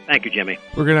 Thank you, Jimmy.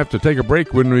 We're going to have to take a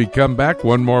break. When we come back,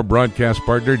 one more broadcast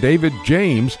partner, David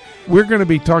James. We're going to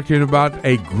be talking about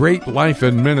a great life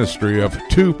and ministry of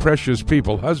two precious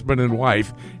people, husband and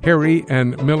wife, Harry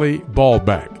and Millie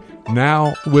Ballback,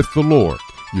 now with the Lord.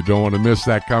 You don't want to miss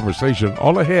that conversation.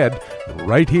 All ahead,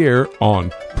 right here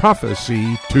on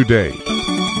Prophecy Today.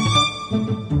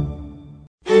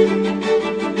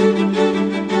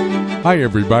 Hi,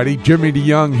 everybody. Jimmy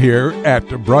DeYoung here at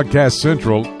Broadcast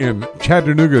Central in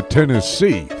Chattanooga,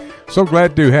 Tennessee. So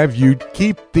glad to have you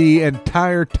keep the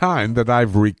entire time that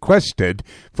I've requested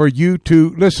for you to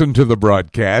listen to the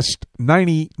broadcast,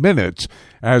 90 minutes,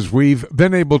 as we've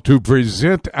been able to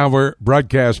present our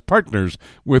broadcast partners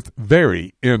with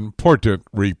very important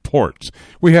reports.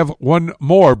 We have one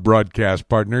more broadcast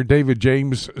partner, David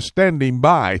James, standing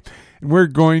by, and we're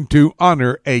going to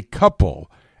honor a couple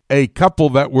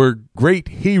that were great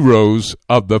heroes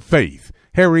of the faith,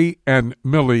 Harry and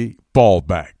Millie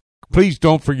Ballback. Please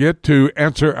don't forget to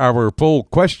answer our poll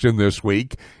question this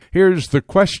week. Here's the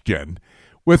question.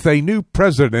 With a new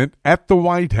president at the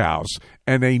White House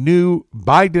and a new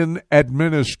Biden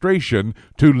administration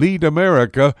to lead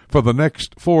America for the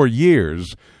next 4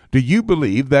 years, do you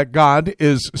believe that God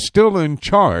is still in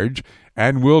charge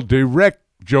and will direct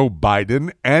Joe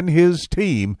Biden and his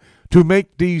team to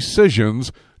make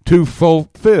decisions to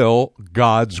fulfill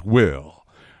God's will?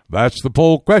 That's the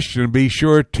poll question. Be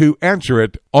sure to answer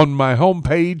it on my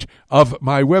homepage of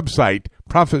my website,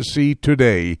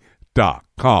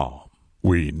 prophecytoday.com.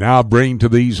 We now bring to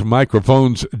these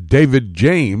microphones David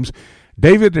James.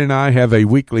 David and I have a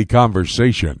weekly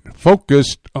conversation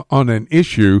focused on an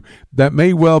issue that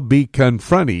may well be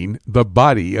confronting the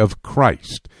body of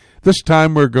Christ. This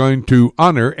time we're going to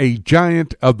honor a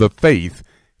giant of the faith,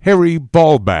 Harry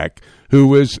Ballback,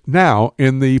 who is now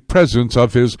in the presence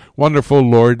of his wonderful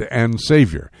Lord and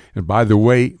Savior. And by the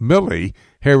way, Millie,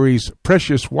 Harry's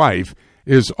precious wife,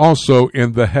 is also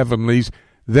in the heavenlies,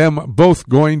 them both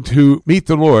going to meet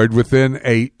the Lord within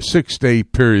a 6-day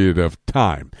period of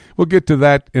time. We'll get to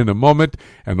that in a moment,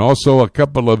 and also a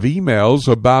couple of emails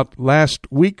about last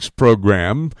week's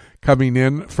program coming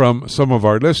in from some of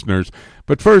our listeners.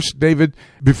 But first, David,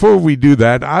 before we do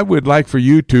that, I would like for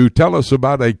you to tell us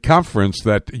about a conference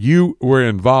that you were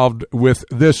involved with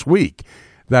this week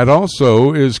that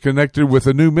also is connected with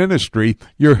a new ministry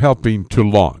you're helping to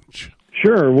launch.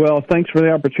 Sure. Well, thanks for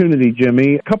the opportunity,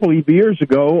 Jimmy. A couple of years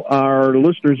ago, our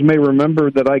listeners may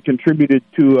remember that I contributed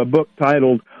to a book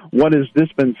titled What is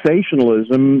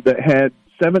Dispensationalism that had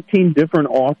 17 different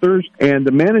authors, and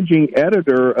the managing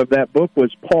editor of that book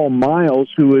was Paul Miles,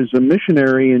 who is a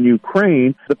missionary in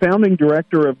Ukraine, the founding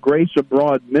director of Grace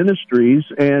Abroad Ministries,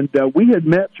 and we had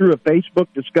met through a Facebook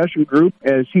discussion group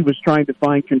as he was trying to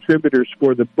find contributors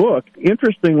for the book.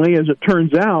 Interestingly, as it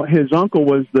turns out, his uncle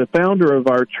was the founder of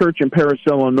our church in Paris,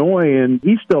 Illinois, and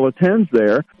he still attends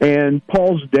there, and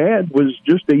Paul's dad was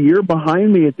just a year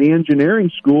behind me at the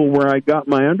engineering school where I got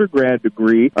my undergrad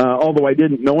degree, although I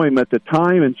didn't know him at the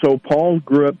time. And so Paul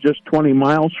grew up just 20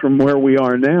 miles from where we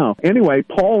are now. Anyway,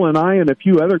 Paul and I and a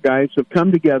few other guys have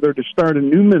come together to start a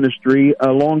new ministry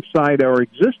alongside our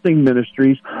existing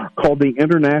ministries called the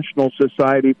International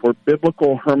Society for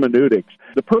Biblical Hermeneutics.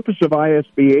 The purpose of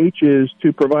ISBH is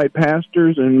to provide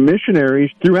pastors and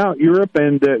missionaries throughout Europe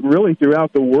and really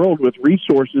throughout the world with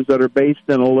resources that are based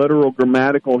in a literal,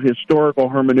 grammatical, historical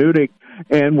hermeneutic.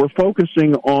 And we're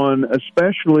focusing on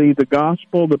especially the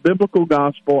gospel, the biblical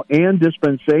gospel, and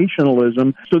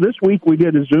dispensationalism. So this week we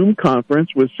did a Zoom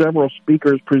conference with several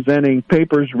speakers presenting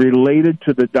papers related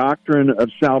to the doctrine of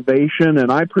salvation,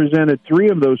 and I presented 3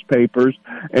 of those papers,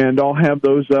 and I'll have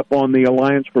those up on the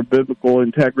Alliance for Biblical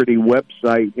Integrity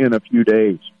website in a few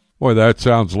days. Boy, that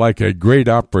sounds like a great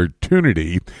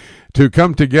opportunity to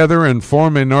come together and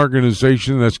form an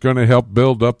organization that's going to help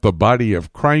build up the body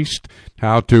of Christ,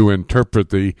 how to interpret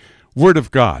the Word of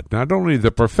God, not only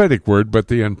the prophetic word, but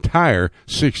the entire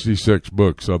 66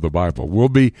 books of the Bible. We'll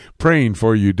be praying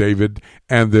for you, David,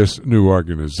 and this new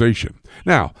organization.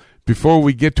 Now, before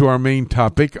we get to our main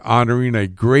topic, honoring a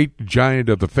great giant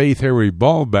of the faith, Harry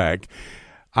Ballback,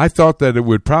 I thought that it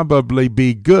would probably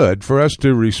be good for us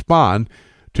to respond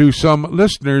to some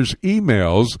listeners'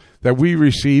 emails that we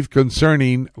received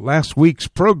concerning last week's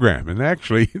program. And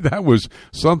actually, that was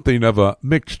something of a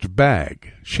mixed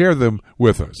bag. Share them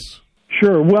with us.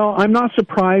 Sure. Well, I'm not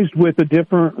surprised with the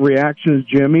different reactions,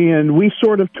 Jimmy, and we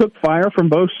sort of took fire from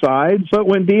both sides. But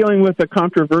when dealing with a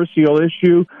controversial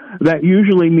issue, that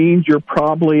usually means you're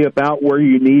probably about where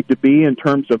you need to be in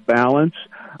terms of balance.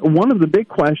 One of the big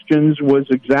questions was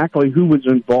exactly who was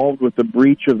involved with the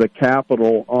breach of the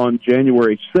Capitol on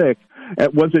January 6th.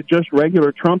 Was it just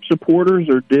regular Trump supporters,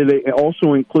 or did it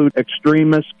also include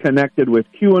extremists connected with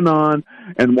QAnon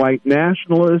and white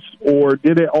nationalists, or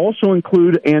did it also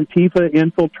include Antifa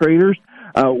infiltrators?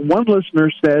 One listener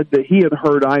said that he had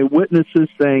heard eyewitnesses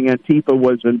saying Antifa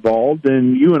was involved,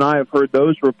 and you and I have heard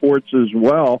those reports as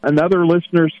well. Another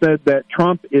listener said that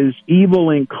Trump is evil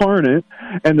incarnate,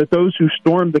 and that those who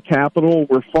stormed the Capitol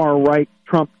were far-right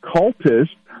Trump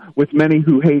cultists, with many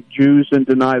who hate Jews and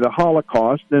deny the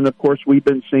Holocaust. And, of course, we've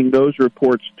been seeing those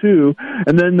reports, too.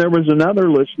 And then there was another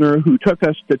listener who took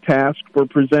us to task for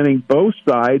presenting both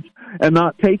sides and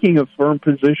not taking a firm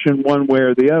position one way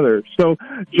or the other. So,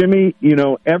 Jimmy, you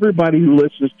know, everybody who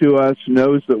listens to us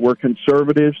knows that we're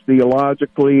conservatives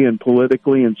theologically and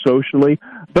politically and socially,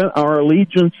 but our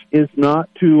allegiance is not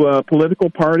to a political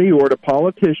party or to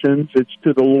politicians. It's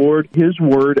to the Lord, His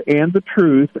Word, and the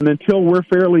truth. And until we're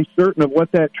fairly certain of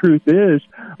what that truth is,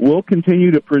 we'll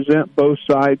continue to present both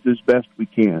sides as best we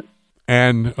can.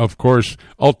 And, of course,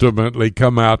 ultimately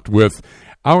come out with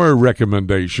our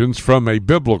recommendations from a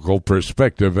biblical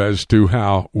perspective as to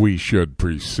how we should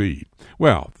proceed.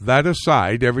 Well, that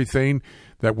aside, everything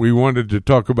that we wanted to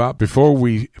talk about before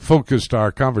we focused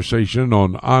our conversation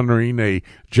on honoring a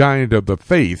giant of the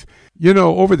faith. You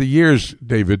know, over the years,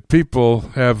 David, people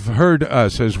have heard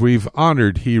us as we've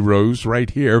honored heroes right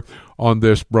here on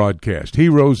this broadcast,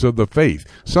 heroes of the faith,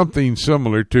 something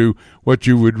similar to what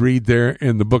you would read there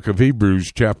in the book of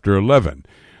Hebrews chapter 11.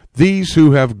 These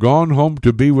who have gone home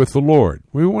to be with the Lord.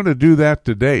 We want to do that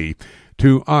today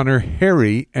to honor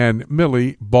Harry and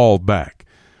Millie Ballback.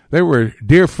 They were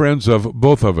dear friends of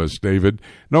both of us, David,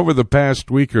 and over the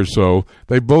past week or so,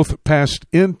 they both passed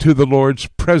into the Lord's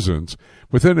presence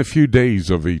within a few days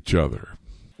of each other.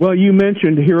 Well, you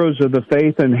mentioned heroes of the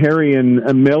faith, and Harry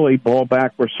and Millie Ballback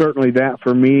were certainly that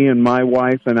for me and my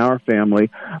wife and our family.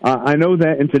 I know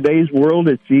that in today's world,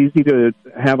 it's easy to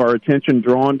have our attention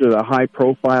drawn to the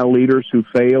high-profile leaders who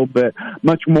failed, but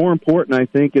much more important, I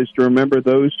think, is to remember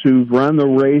those who've run the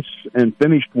race and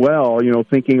finished well, you know,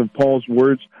 thinking of Paul's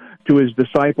words to his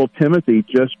disciple Timothy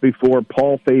just before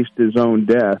Paul faced his own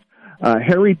death.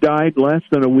 Harry died less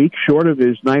than a week short of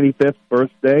his 95th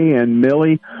birthday, and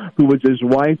Millie, who was his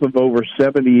wife of over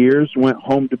 70 years, went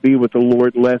home to be with the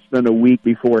Lord less than a week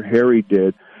before Harry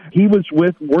did. He was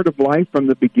with Word of Life from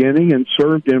the beginning and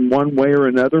served in one way or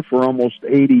another for almost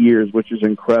 80 years, which is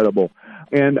incredible.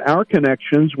 And our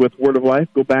connections with Word of Life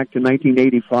go back to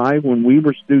 1985 when we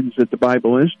were students at the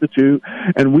Bible Institute,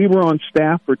 and we were on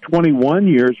staff for 21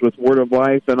 years with Word of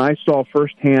Life, and I saw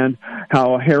firsthand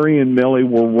how Harry and Millie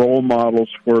were role models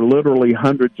for literally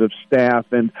hundreds of staff,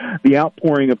 and the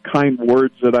outpouring of kind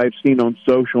words that I've seen on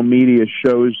social media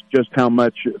shows just how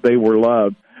much they were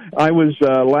loved. I was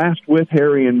last with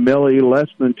Harry and Millie less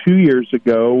than 2 years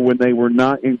ago when they were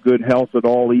not in good health at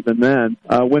all even then.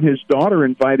 When his daughter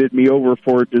invited me over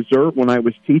for dessert when I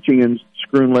was teaching in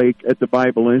Scroon Lake at the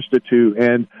Bible Institute,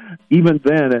 and even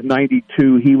then at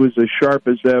 92 he was as sharp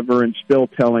as ever and still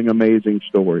telling amazing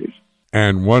stories.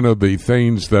 And one of the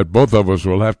things that both of us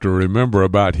will have to remember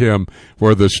about him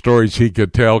were the stories he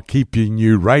could tell, keeping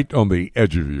you right on the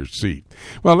edge of your seat.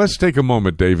 Well, let's take a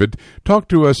moment, David. Talk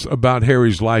to us about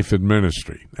Harry's life and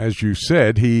ministry. As you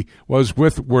said, he was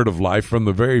with Word of Life from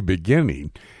the very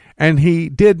beginning, and he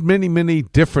did many, many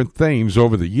different things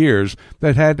over the years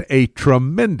that had a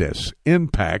tremendous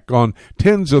impact on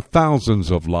tens of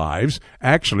thousands of lives,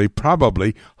 actually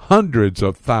probably hundreds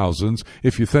of thousands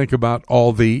if you think about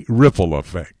all the ripple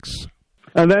effects.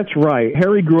 That's right.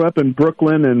 Harry grew up in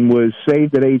Brooklyn and was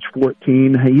saved at age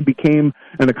 14. He became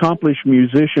an accomplished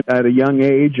musician at a young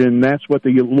age, and that's what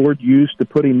the Lord used to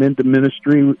put him into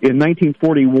ministry. In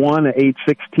 1941, at age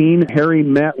 16, Harry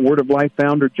met Word of Life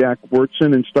founder Jack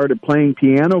Wyrtzen and started playing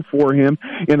piano for him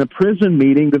in a prison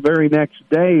meeting the very next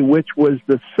day, which was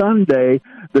the Sunday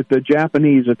that the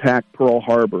Japanese attacked Pearl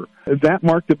Harbor. That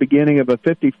marked the beginning of a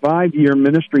 55-year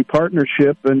ministry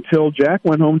partnership until Jack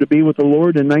went home to be with the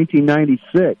Lord in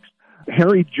 1996.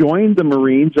 Harry joined the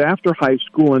Marines after high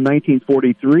school in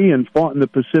 1943 and fought in the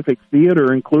Pacific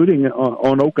Theater, including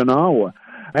on Okinawa.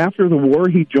 After the war,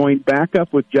 he joined back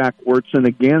up with Jack Wyrtzen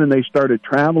again, and they started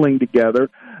traveling together.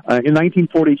 In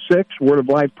 1946, Word of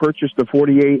Life purchased a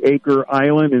 48-acre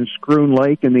island in Scroon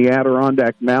Lake in the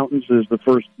Adirondack Mountains as the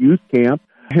first youth camp.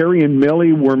 Harry and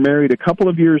Millie were married a couple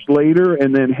of years later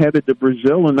and then headed to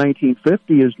Brazil in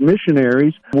 1950 as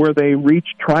missionaries, where they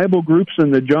reached tribal groups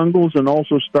in the jungles and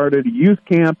also started a youth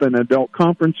camp, an adult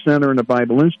conference center, and a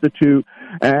Bible Institute.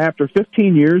 After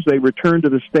 15 years, they returned to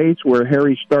the States, where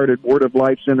Harry started Word of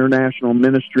Life's international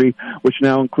ministry, which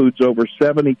now includes over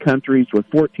 70 countries with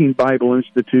 14 Bible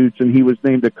Institutes, and he was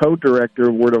named a co-director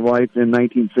of Word of Life in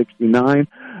 1969.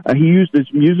 He used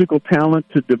his musical talent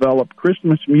to develop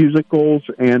Christmas musicals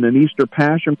and an Easter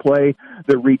Passion play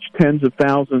that reached tens of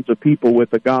thousands of people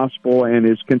with the gospel, and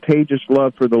his contagious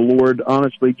love for the Lord,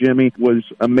 honestly, Jimmy, was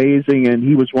amazing, and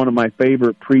he was one of my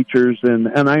favorite preachers. And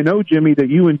I know, Jimmy, that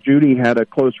you and Judy had a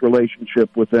close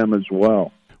relationship with them as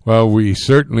well. Well, we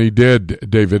certainly did,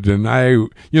 David, and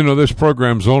this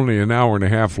program's only an hour and a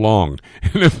half long,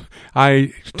 and if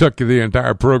I took the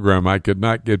entire program, I could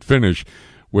not get finished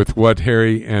with what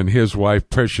Harry and his wife,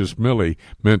 Precious Millie,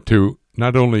 meant to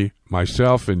not only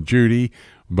myself and Judy,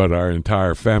 but our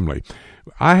entire family.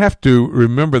 I have to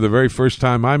remember the very first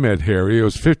time I met Harry. It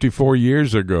was 54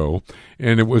 years ago,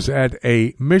 and it was at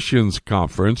a missions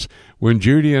conference when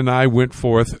Judy and I went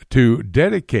forth to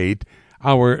dedicate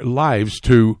our lives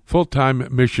to full-time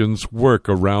missions work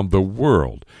around the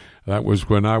world. That was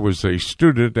when I was a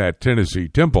student at Tennessee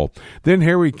Temple. Then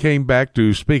Harry came back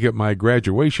to speak at my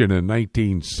graduation in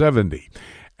 1970.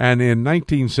 And in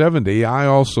 1970, I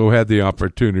also had the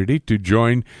opportunity to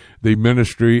join the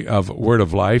ministry of Word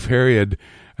of Life. Harry had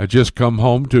just come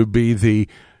home to be the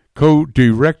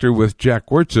co-director with Jack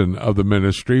Wyrtzen of the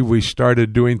ministry. We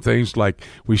started doing things like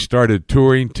we started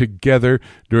touring together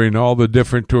during all the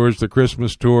different tours, the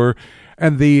Christmas tour,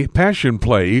 and the Passion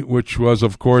Play, which was,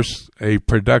 of course, a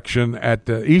production at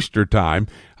Easter time.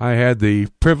 I had the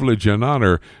privilege and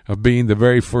honor of being the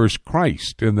very first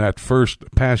Christ in that first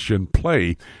Passion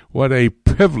Play. What a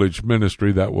privileged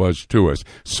ministry that was to us.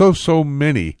 So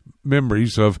many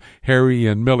memories of Harry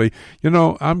and Millie. You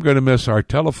know, I'm going to miss our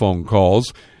telephone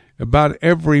calls. About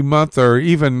every month, or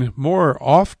even more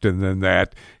often than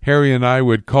that, Harry and I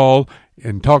would call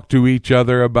and talk to each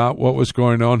other about what was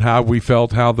going on, how we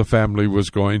felt, how the family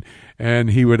was going, and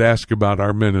he would ask about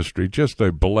our ministry. Just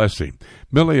a blessing.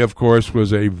 Millie, of course,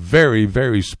 was a very,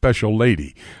 very special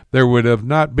lady. There would have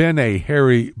not been a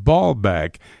Harry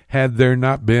Ballback had there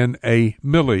not been a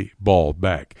Millie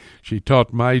Ballback. She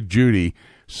taught my Judy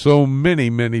so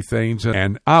many things,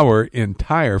 and our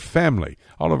entire family,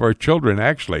 all of our children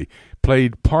actually,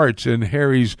 played parts in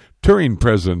Harry's touring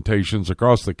presentations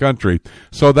across the country.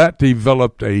 So that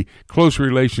developed a close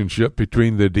relationship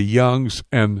between the DeYoungs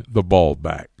and the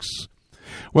Ballbacks.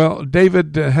 Well,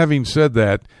 David, having said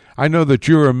that, I know that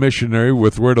you're a missionary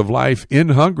with Word of Life in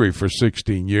Hungary for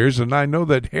 16 years, and I know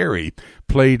that Harry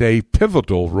played a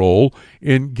pivotal role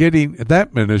in getting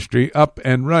that ministry up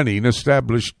and running,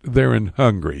 established there in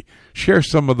Hungary. Share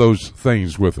some of those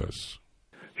things with us.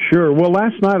 Sure. Well,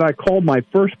 last night I called my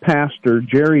first pastor,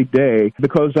 Jerry Day,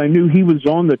 because I knew he was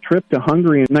on the trip to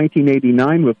Hungary in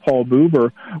 1989 with Paul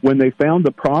Buber when they found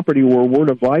the property where Word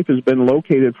of Life has been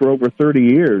located for over 30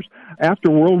 years.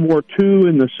 After World War II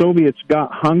and the Soviets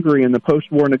got Hungary in the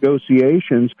post-war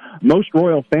negotiations, most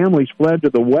royal families fled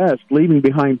to the West, leaving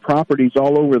behind properties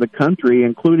all over the country,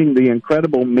 including the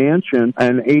incredible mansion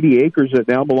and 80 acres that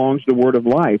now belongs to Word of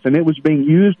Life. And it was being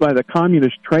used by the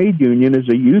Communist Trade Union as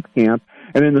a youth camp.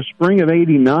 And in the spring of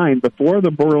 '89, before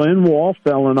the Berlin Wall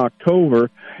fell in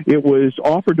October, it was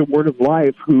offered to Word of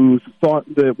Life, who thought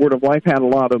that Word of Life had a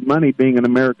lot of money, being an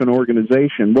American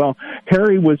organization. Well,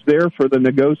 Harry was there for the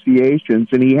negotiations,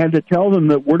 and he had to tell them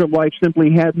that Word of Life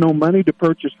simply had no money to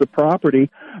purchase the property.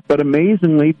 But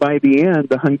amazingly, by the end,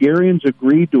 the Hungarians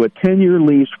agreed to a 10-year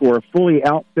lease for a fully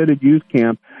outfitted youth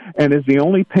camp, and as the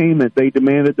only payment, they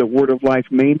demanded that Word of Life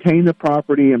maintain the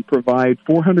property and provide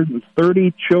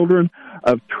 430 children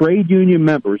of trade union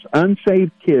members,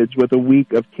 unsaved kids, with a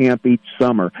week of camp each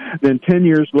summer. Then 10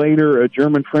 years later, a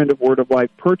German friend of Word of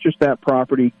Life purchased that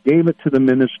property, gave it to the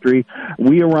ministry.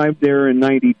 We arrived there in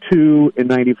 92. In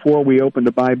 94, we opened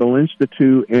a Bible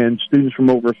Institute, and students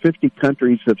from over 50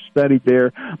 countries have studied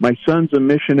there. My son's a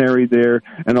missionary there,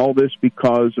 and all this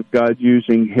because of God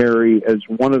using Harry as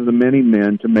one of the many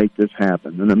men to make this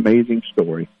happen. An amazing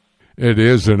story. It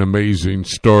is an amazing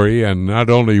story, and not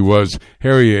only was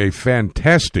Harry a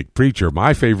fantastic preacher,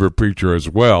 my favorite preacher as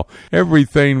well,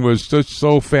 everything was just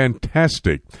so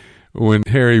fantastic when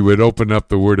Harry would open up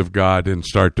the Word of God and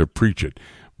start to preach it.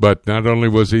 But not only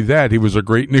was he that, he was a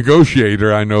great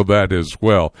negotiator. I know that as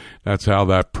well. That's how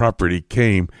that property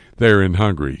came there in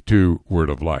Hungary to Word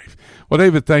of Life. Well,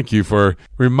 David, thank you for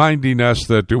reminding us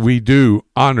that we do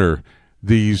honor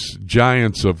these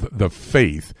giants of the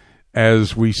faith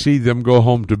as we see them go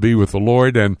home to be with the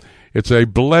Lord. And it's a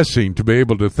blessing to be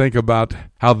able to think about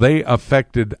how they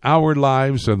affected our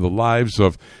lives and the lives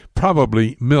of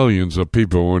probably millions of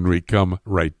people when we come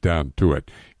right down to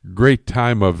it. Great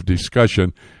time of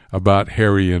discussion about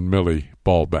Harry and Millie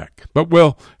Ballback. But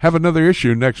we'll have another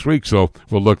issue next week, so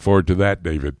we'll look forward to that,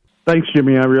 David. Thanks,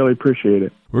 Jimmy. I really appreciate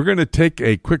it. We're going to take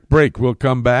a quick break. We'll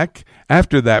come back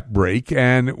after that break,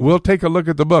 and we'll take a look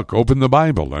at the book, Open the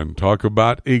Bible, and talk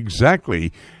about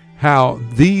exactly how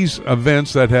these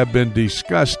events that have been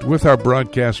discussed with our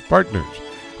broadcast partners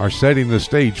are setting the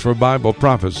stage for Bible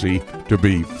prophecy to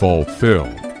be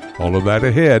fulfilled. All of that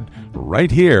ahead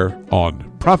right here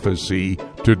on Prophecy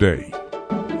Today.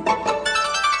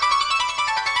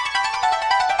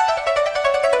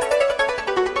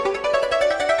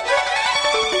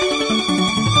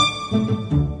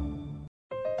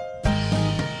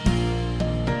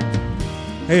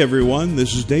 Hey everyone,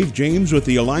 this is Dave James with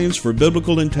the Alliance for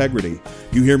Biblical Integrity.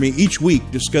 You hear me each week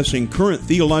discussing current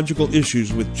theological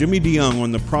issues with Jimmy DeYoung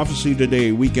on the Prophecy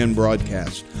Today weekend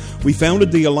broadcast. We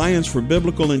founded the Alliance for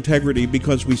Biblical Integrity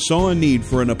because we saw a need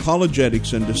for an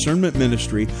apologetics and discernment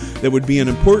ministry that would be an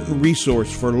important resource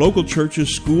for local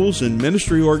churches, schools, and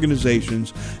ministry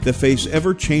organizations that face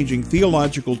ever-changing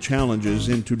theological challenges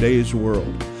in today's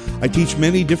world. I teach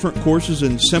many different courses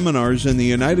and seminars in the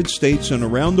United States and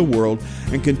around the world,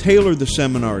 and can tailor the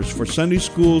seminars for Sunday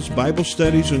schools, Bible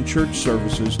studies, and church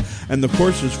services, and the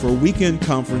courses for weekend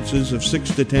conferences of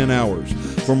 6 to 10 hours.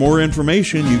 For more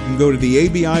information, you can go to the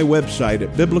ABI website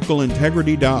at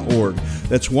biblicalintegrity.org.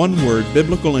 That's one word,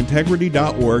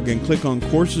 biblicalintegrity.org, and click on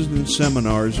Courses and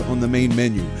Seminars on the main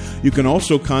menu. You can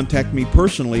also contact me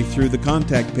personally through the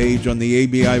contact page on the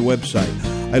ABI website.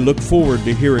 I look forward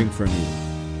to hearing from you.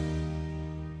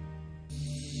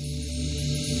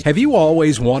 Have you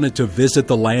always wanted to visit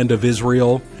the land of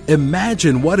Israel?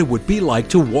 Imagine what it would be like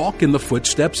to walk in the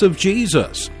footsteps of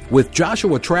Jesus. With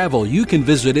Joshua Travel, you can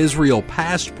visit Israel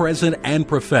past, present, and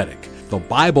prophetic. The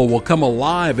Bible will come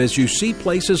alive as you see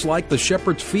places like the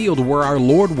Shepherd's Field where our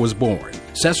Lord was born,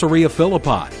 Caesarea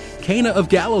Philippi, Cana of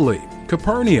Galilee,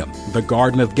 Capernaum, the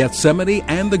Garden of Gethsemane,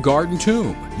 and the Garden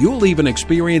Tomb. You'll even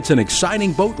experience an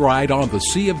exciting boat ride on the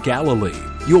Sea of Galilee.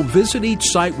 You'll visit each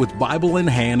site with Bible in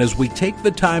hand as we take the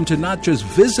time to not just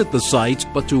visit the sites,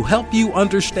 but to help you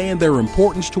understand their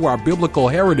importance to our biblical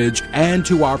heritage and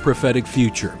to our prophetic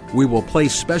future. We will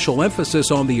place special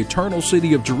emphasis on the eternal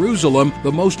city of Jerusalem,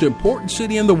 the most important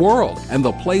city in the world, and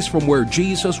the place from where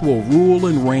Jesus will rule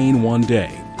and reign one day.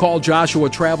 Call Joshua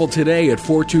Travel today at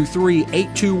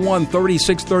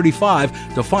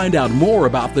 423-821-3635 to find out more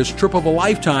about this trip of a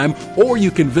lifetime, or you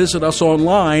can visit us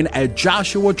online at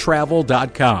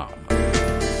joshuatravel.com.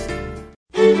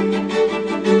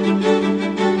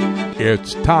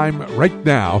 It's time right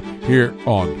now here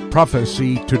on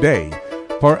Prophecy Today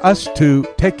for us to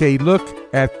take a look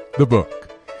at the book.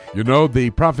 You know, the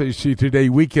Prophecy Today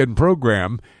weekend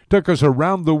program took us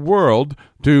around the world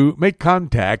to make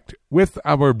contact with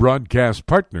our broadcast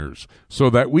partners so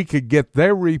that we could get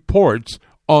their reports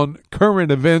on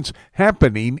current events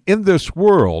happening in this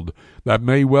world that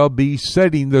may well be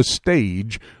setting the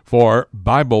stage for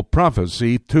Bible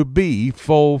prophecy to be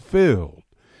fulfilled.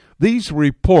 These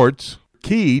reports are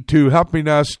key to helping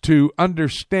us to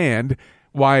understand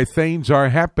why things are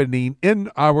happening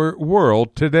in our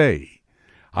world today.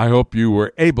 I hope you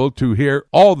were able to hear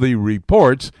all the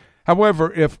reports.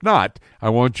 However, if not, I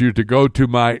want you to go to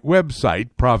my website,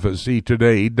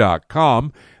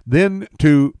 prophecytoday.com, then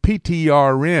to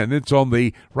PTRN. It's on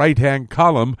the right-hand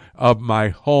column of my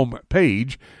home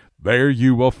page. There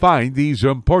you will find these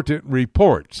important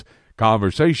reports,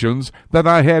 conversations that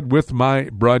I had with my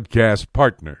broadcast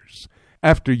partners.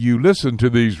 After you listen to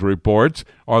these reports,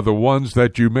 or the ones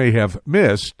that you may have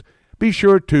missed, be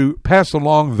sure to pass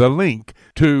along the link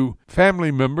to family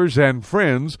members and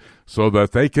friends so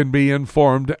that they can be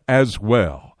informed as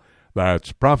well.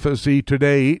 That's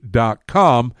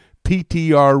prophecytoday.com,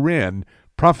 PTRN,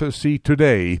 Prophecy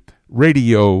Today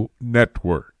Radio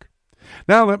Network.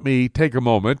 Now let me take a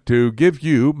moment to give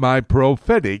you my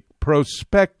prophetic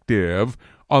perspective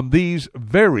on these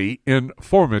very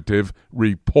informative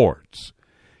reports.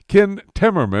 Ken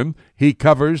Timmerman, he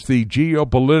covers the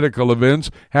geopolitical events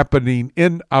happening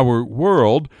in our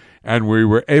world, and we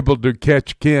were able to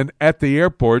catch Ken at the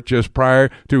airport just prior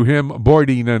to him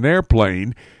boarding an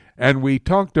airplane, and we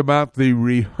talked about the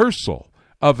rehearsal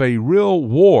of a real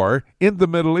war in the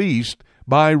Middle East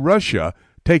by Russia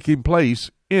taking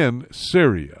place in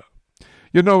Syria.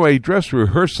 You know, a dress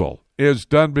rehearsal is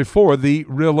done before the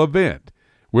real event,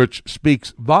 which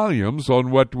speaks volumes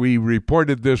on what we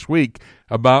reported this week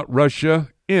about Russia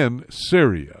in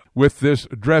Syria. With this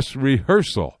dress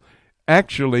rehearsal,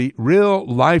 actually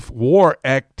real-life war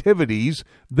activities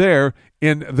there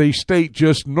in the state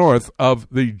just north of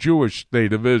the Jewish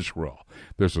state of Israel.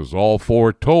 This is all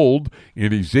foretold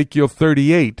in Ezekiel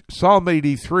 38, Psalm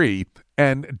 83,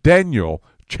 and Daniel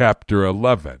chapter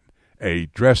 11. A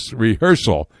dress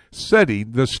rehearsal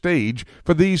setting the stage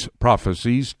for these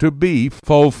prophecies to be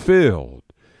fulfilled.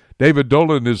 David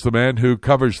Dolan is the man who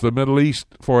covers the Middle East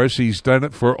for us. He's done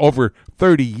it for over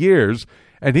 30 years,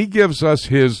 and he gives us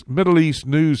his Middle East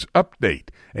news update,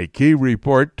 a key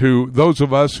report to those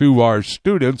of us who are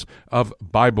students of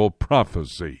Bible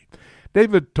prophecy.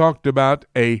 David talked about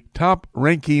a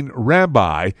top-ranking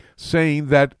rabbi saying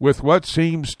that with what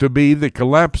seems to be the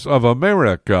collapse of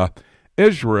America,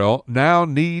 Israel now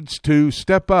needs to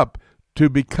step up to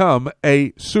become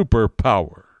a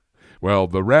superpower. Well,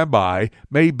 the rabbi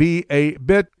may be a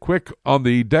bit quick on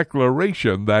the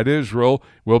declaration that Israel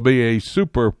will be a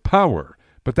superpower,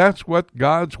 but that's what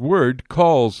God's Word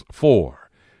calls for.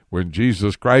 When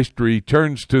Jesus Christ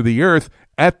returns to the earth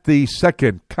at the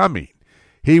second coming,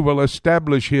 he will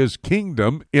establish his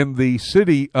kingdom in the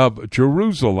city of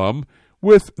Jerusalem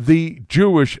with the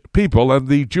Jewish people and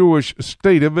the Jewish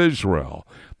state of Israel.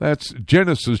 That's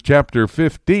Genesis chapter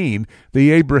 15,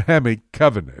 the Abrahamic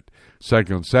covenant.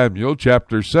 2 Samuel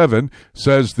chapter 7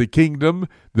 says the kingdom,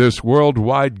 this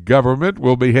worldwide government,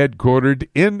 will be headquartered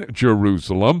in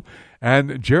Jerusalem.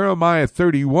 And Jeremiah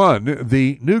 31,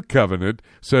 the new covenant,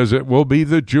 says it will be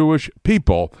the Jewish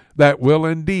people that will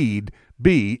indeed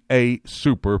be a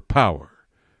superpower.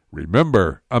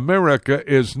 Remember, America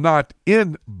is not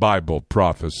in Bible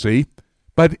prophecy,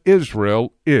 but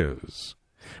Israel is.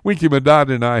 Winky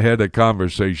Madad and I had a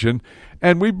conversation,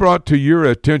 and we brought to your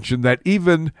attention that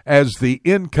even as the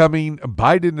incoming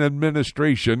Biden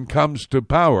administration comes to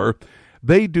power,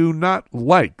 they do not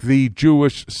like the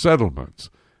Jewish settlements.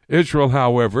 Israel,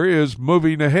 however, is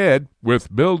moving ahead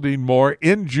with building more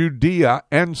in Judea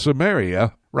and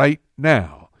Samaria right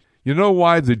now. You know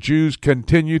why the Jews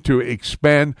continue to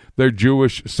expand their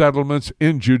Jewish settlements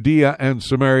in Judea and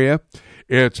Samaria?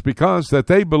 It's because that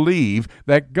they believe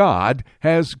that God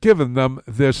has given them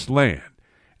this land.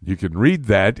 You can read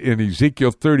that in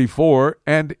Ezekiel 34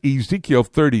 and Ezekiel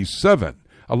 37,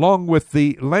 along with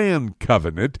the land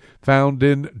covenant found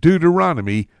in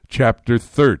Deuteronomy chapter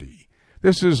 30.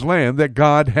 This is land that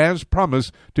God has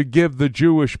promised to give the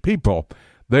Jewish people.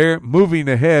 They're moving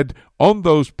ahead on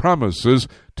those promises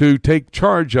to take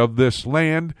charge of this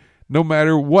land, no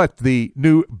matter what the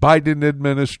new Biden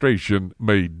administration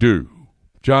may do.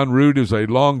 John Rood is a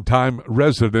longtime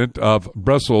resident of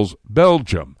Brussels,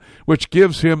 Belgium, which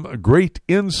gives him great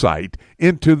insight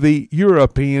into the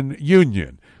European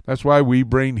Union. That's why we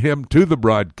bring him to the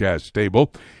broadcast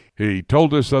table. He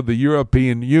told us of the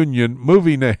European Union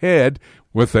moving ahead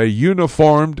with a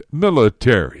uniformed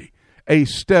military, a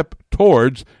step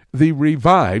towards the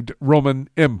revived Roman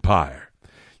Empire.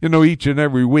 You know, each and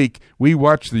every week we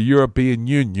watch the European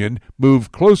Union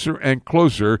move closer and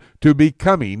closer to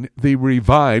becoming the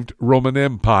revived Roman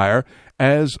Empire,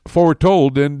 as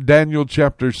foretold in Daniel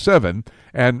chapter 7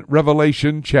 and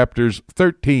Revelation chapters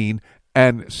 13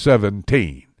 and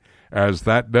 17. As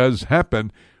that does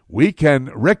happen, we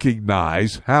can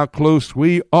recognize how close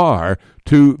we are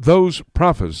to those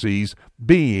prophecies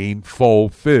being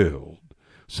fulfilled.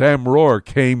 Sam Rohr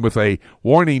came with a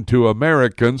warning to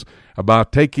Americans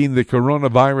about taking the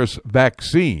coronavirus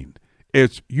vaccine.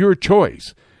 It's your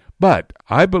choice. But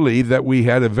I believe that we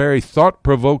had a very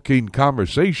thought-provoking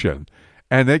conversation,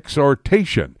 an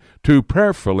exhortation to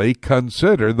prayerfully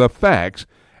consider the facts.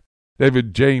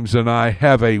 David James and I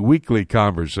have a weekly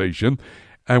conversation,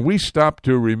 and we stopped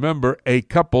to remember a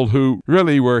couple who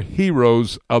really were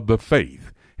heroes of the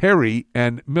faith, Harry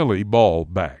and Millie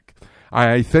Ballback.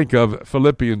 I think of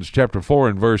Philippians chapter 4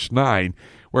 and verse 9,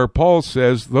 where Paul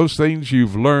says, those things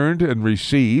you've learned and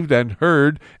received and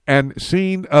heard and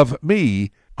seen of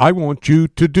me, I want you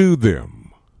to do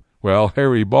them. Well,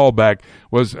 Harry Ballback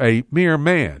was a mere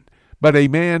man, but a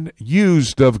man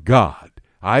used of God.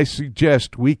 I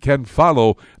suggest we can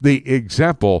follow the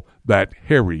example that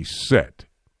Harry set.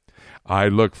 I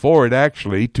look forward,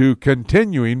 actually, to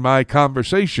continuing my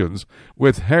conversations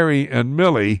with Harry and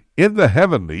Millie in the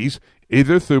heavenlies,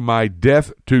 either through my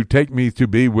death to take me to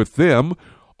be with them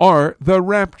or the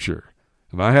rapture.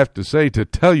 And I have to say, to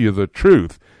tell you the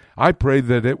truth, I pray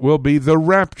that it will be the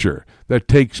rapture that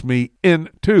takes me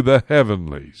into the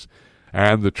heavenlies.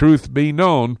 And the truth be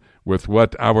known, with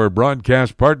what our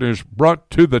broadcast partners brought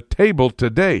to the table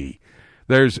today,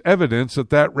 there's evidence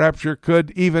that that rapture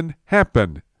could even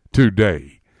happen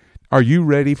today. Are you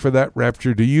ready for that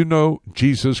rapture? Do you know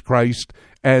Jesus Christ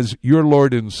as your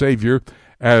Lord and Savior,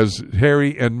 as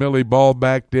Harry and Millie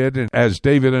Ballback did, and as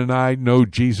David and I know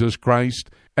Jesus Christ?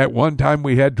 At one time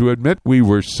we had to admit we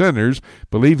were sinners,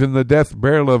 believe in the death,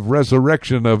 burial, and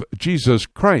resurrection of Jesus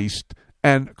Christ,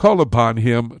 and call upon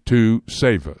Him to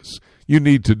save us. You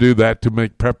need to do that to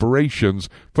make preparations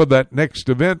for that next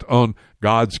event on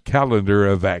God's calendar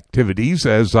of activities,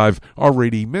 as I've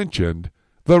already mentioned,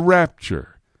 the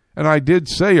rapture. And I did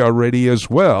say already as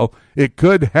well, it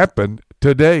could happen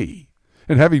today.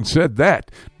 And having said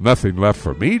that, nothing left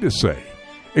for me to say,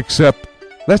 except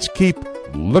let's keep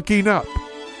looking up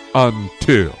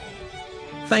until.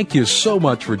 Thank you so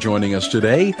much for joining us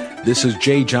today. This is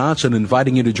Jay Johnson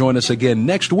inviting you to join us again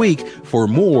next week for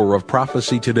more of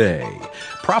Prophecy Today.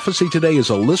 Prophecy Today is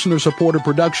a listener-supported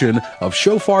production of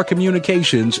Shofar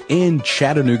Communications in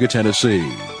Chattanooga, Tennessee.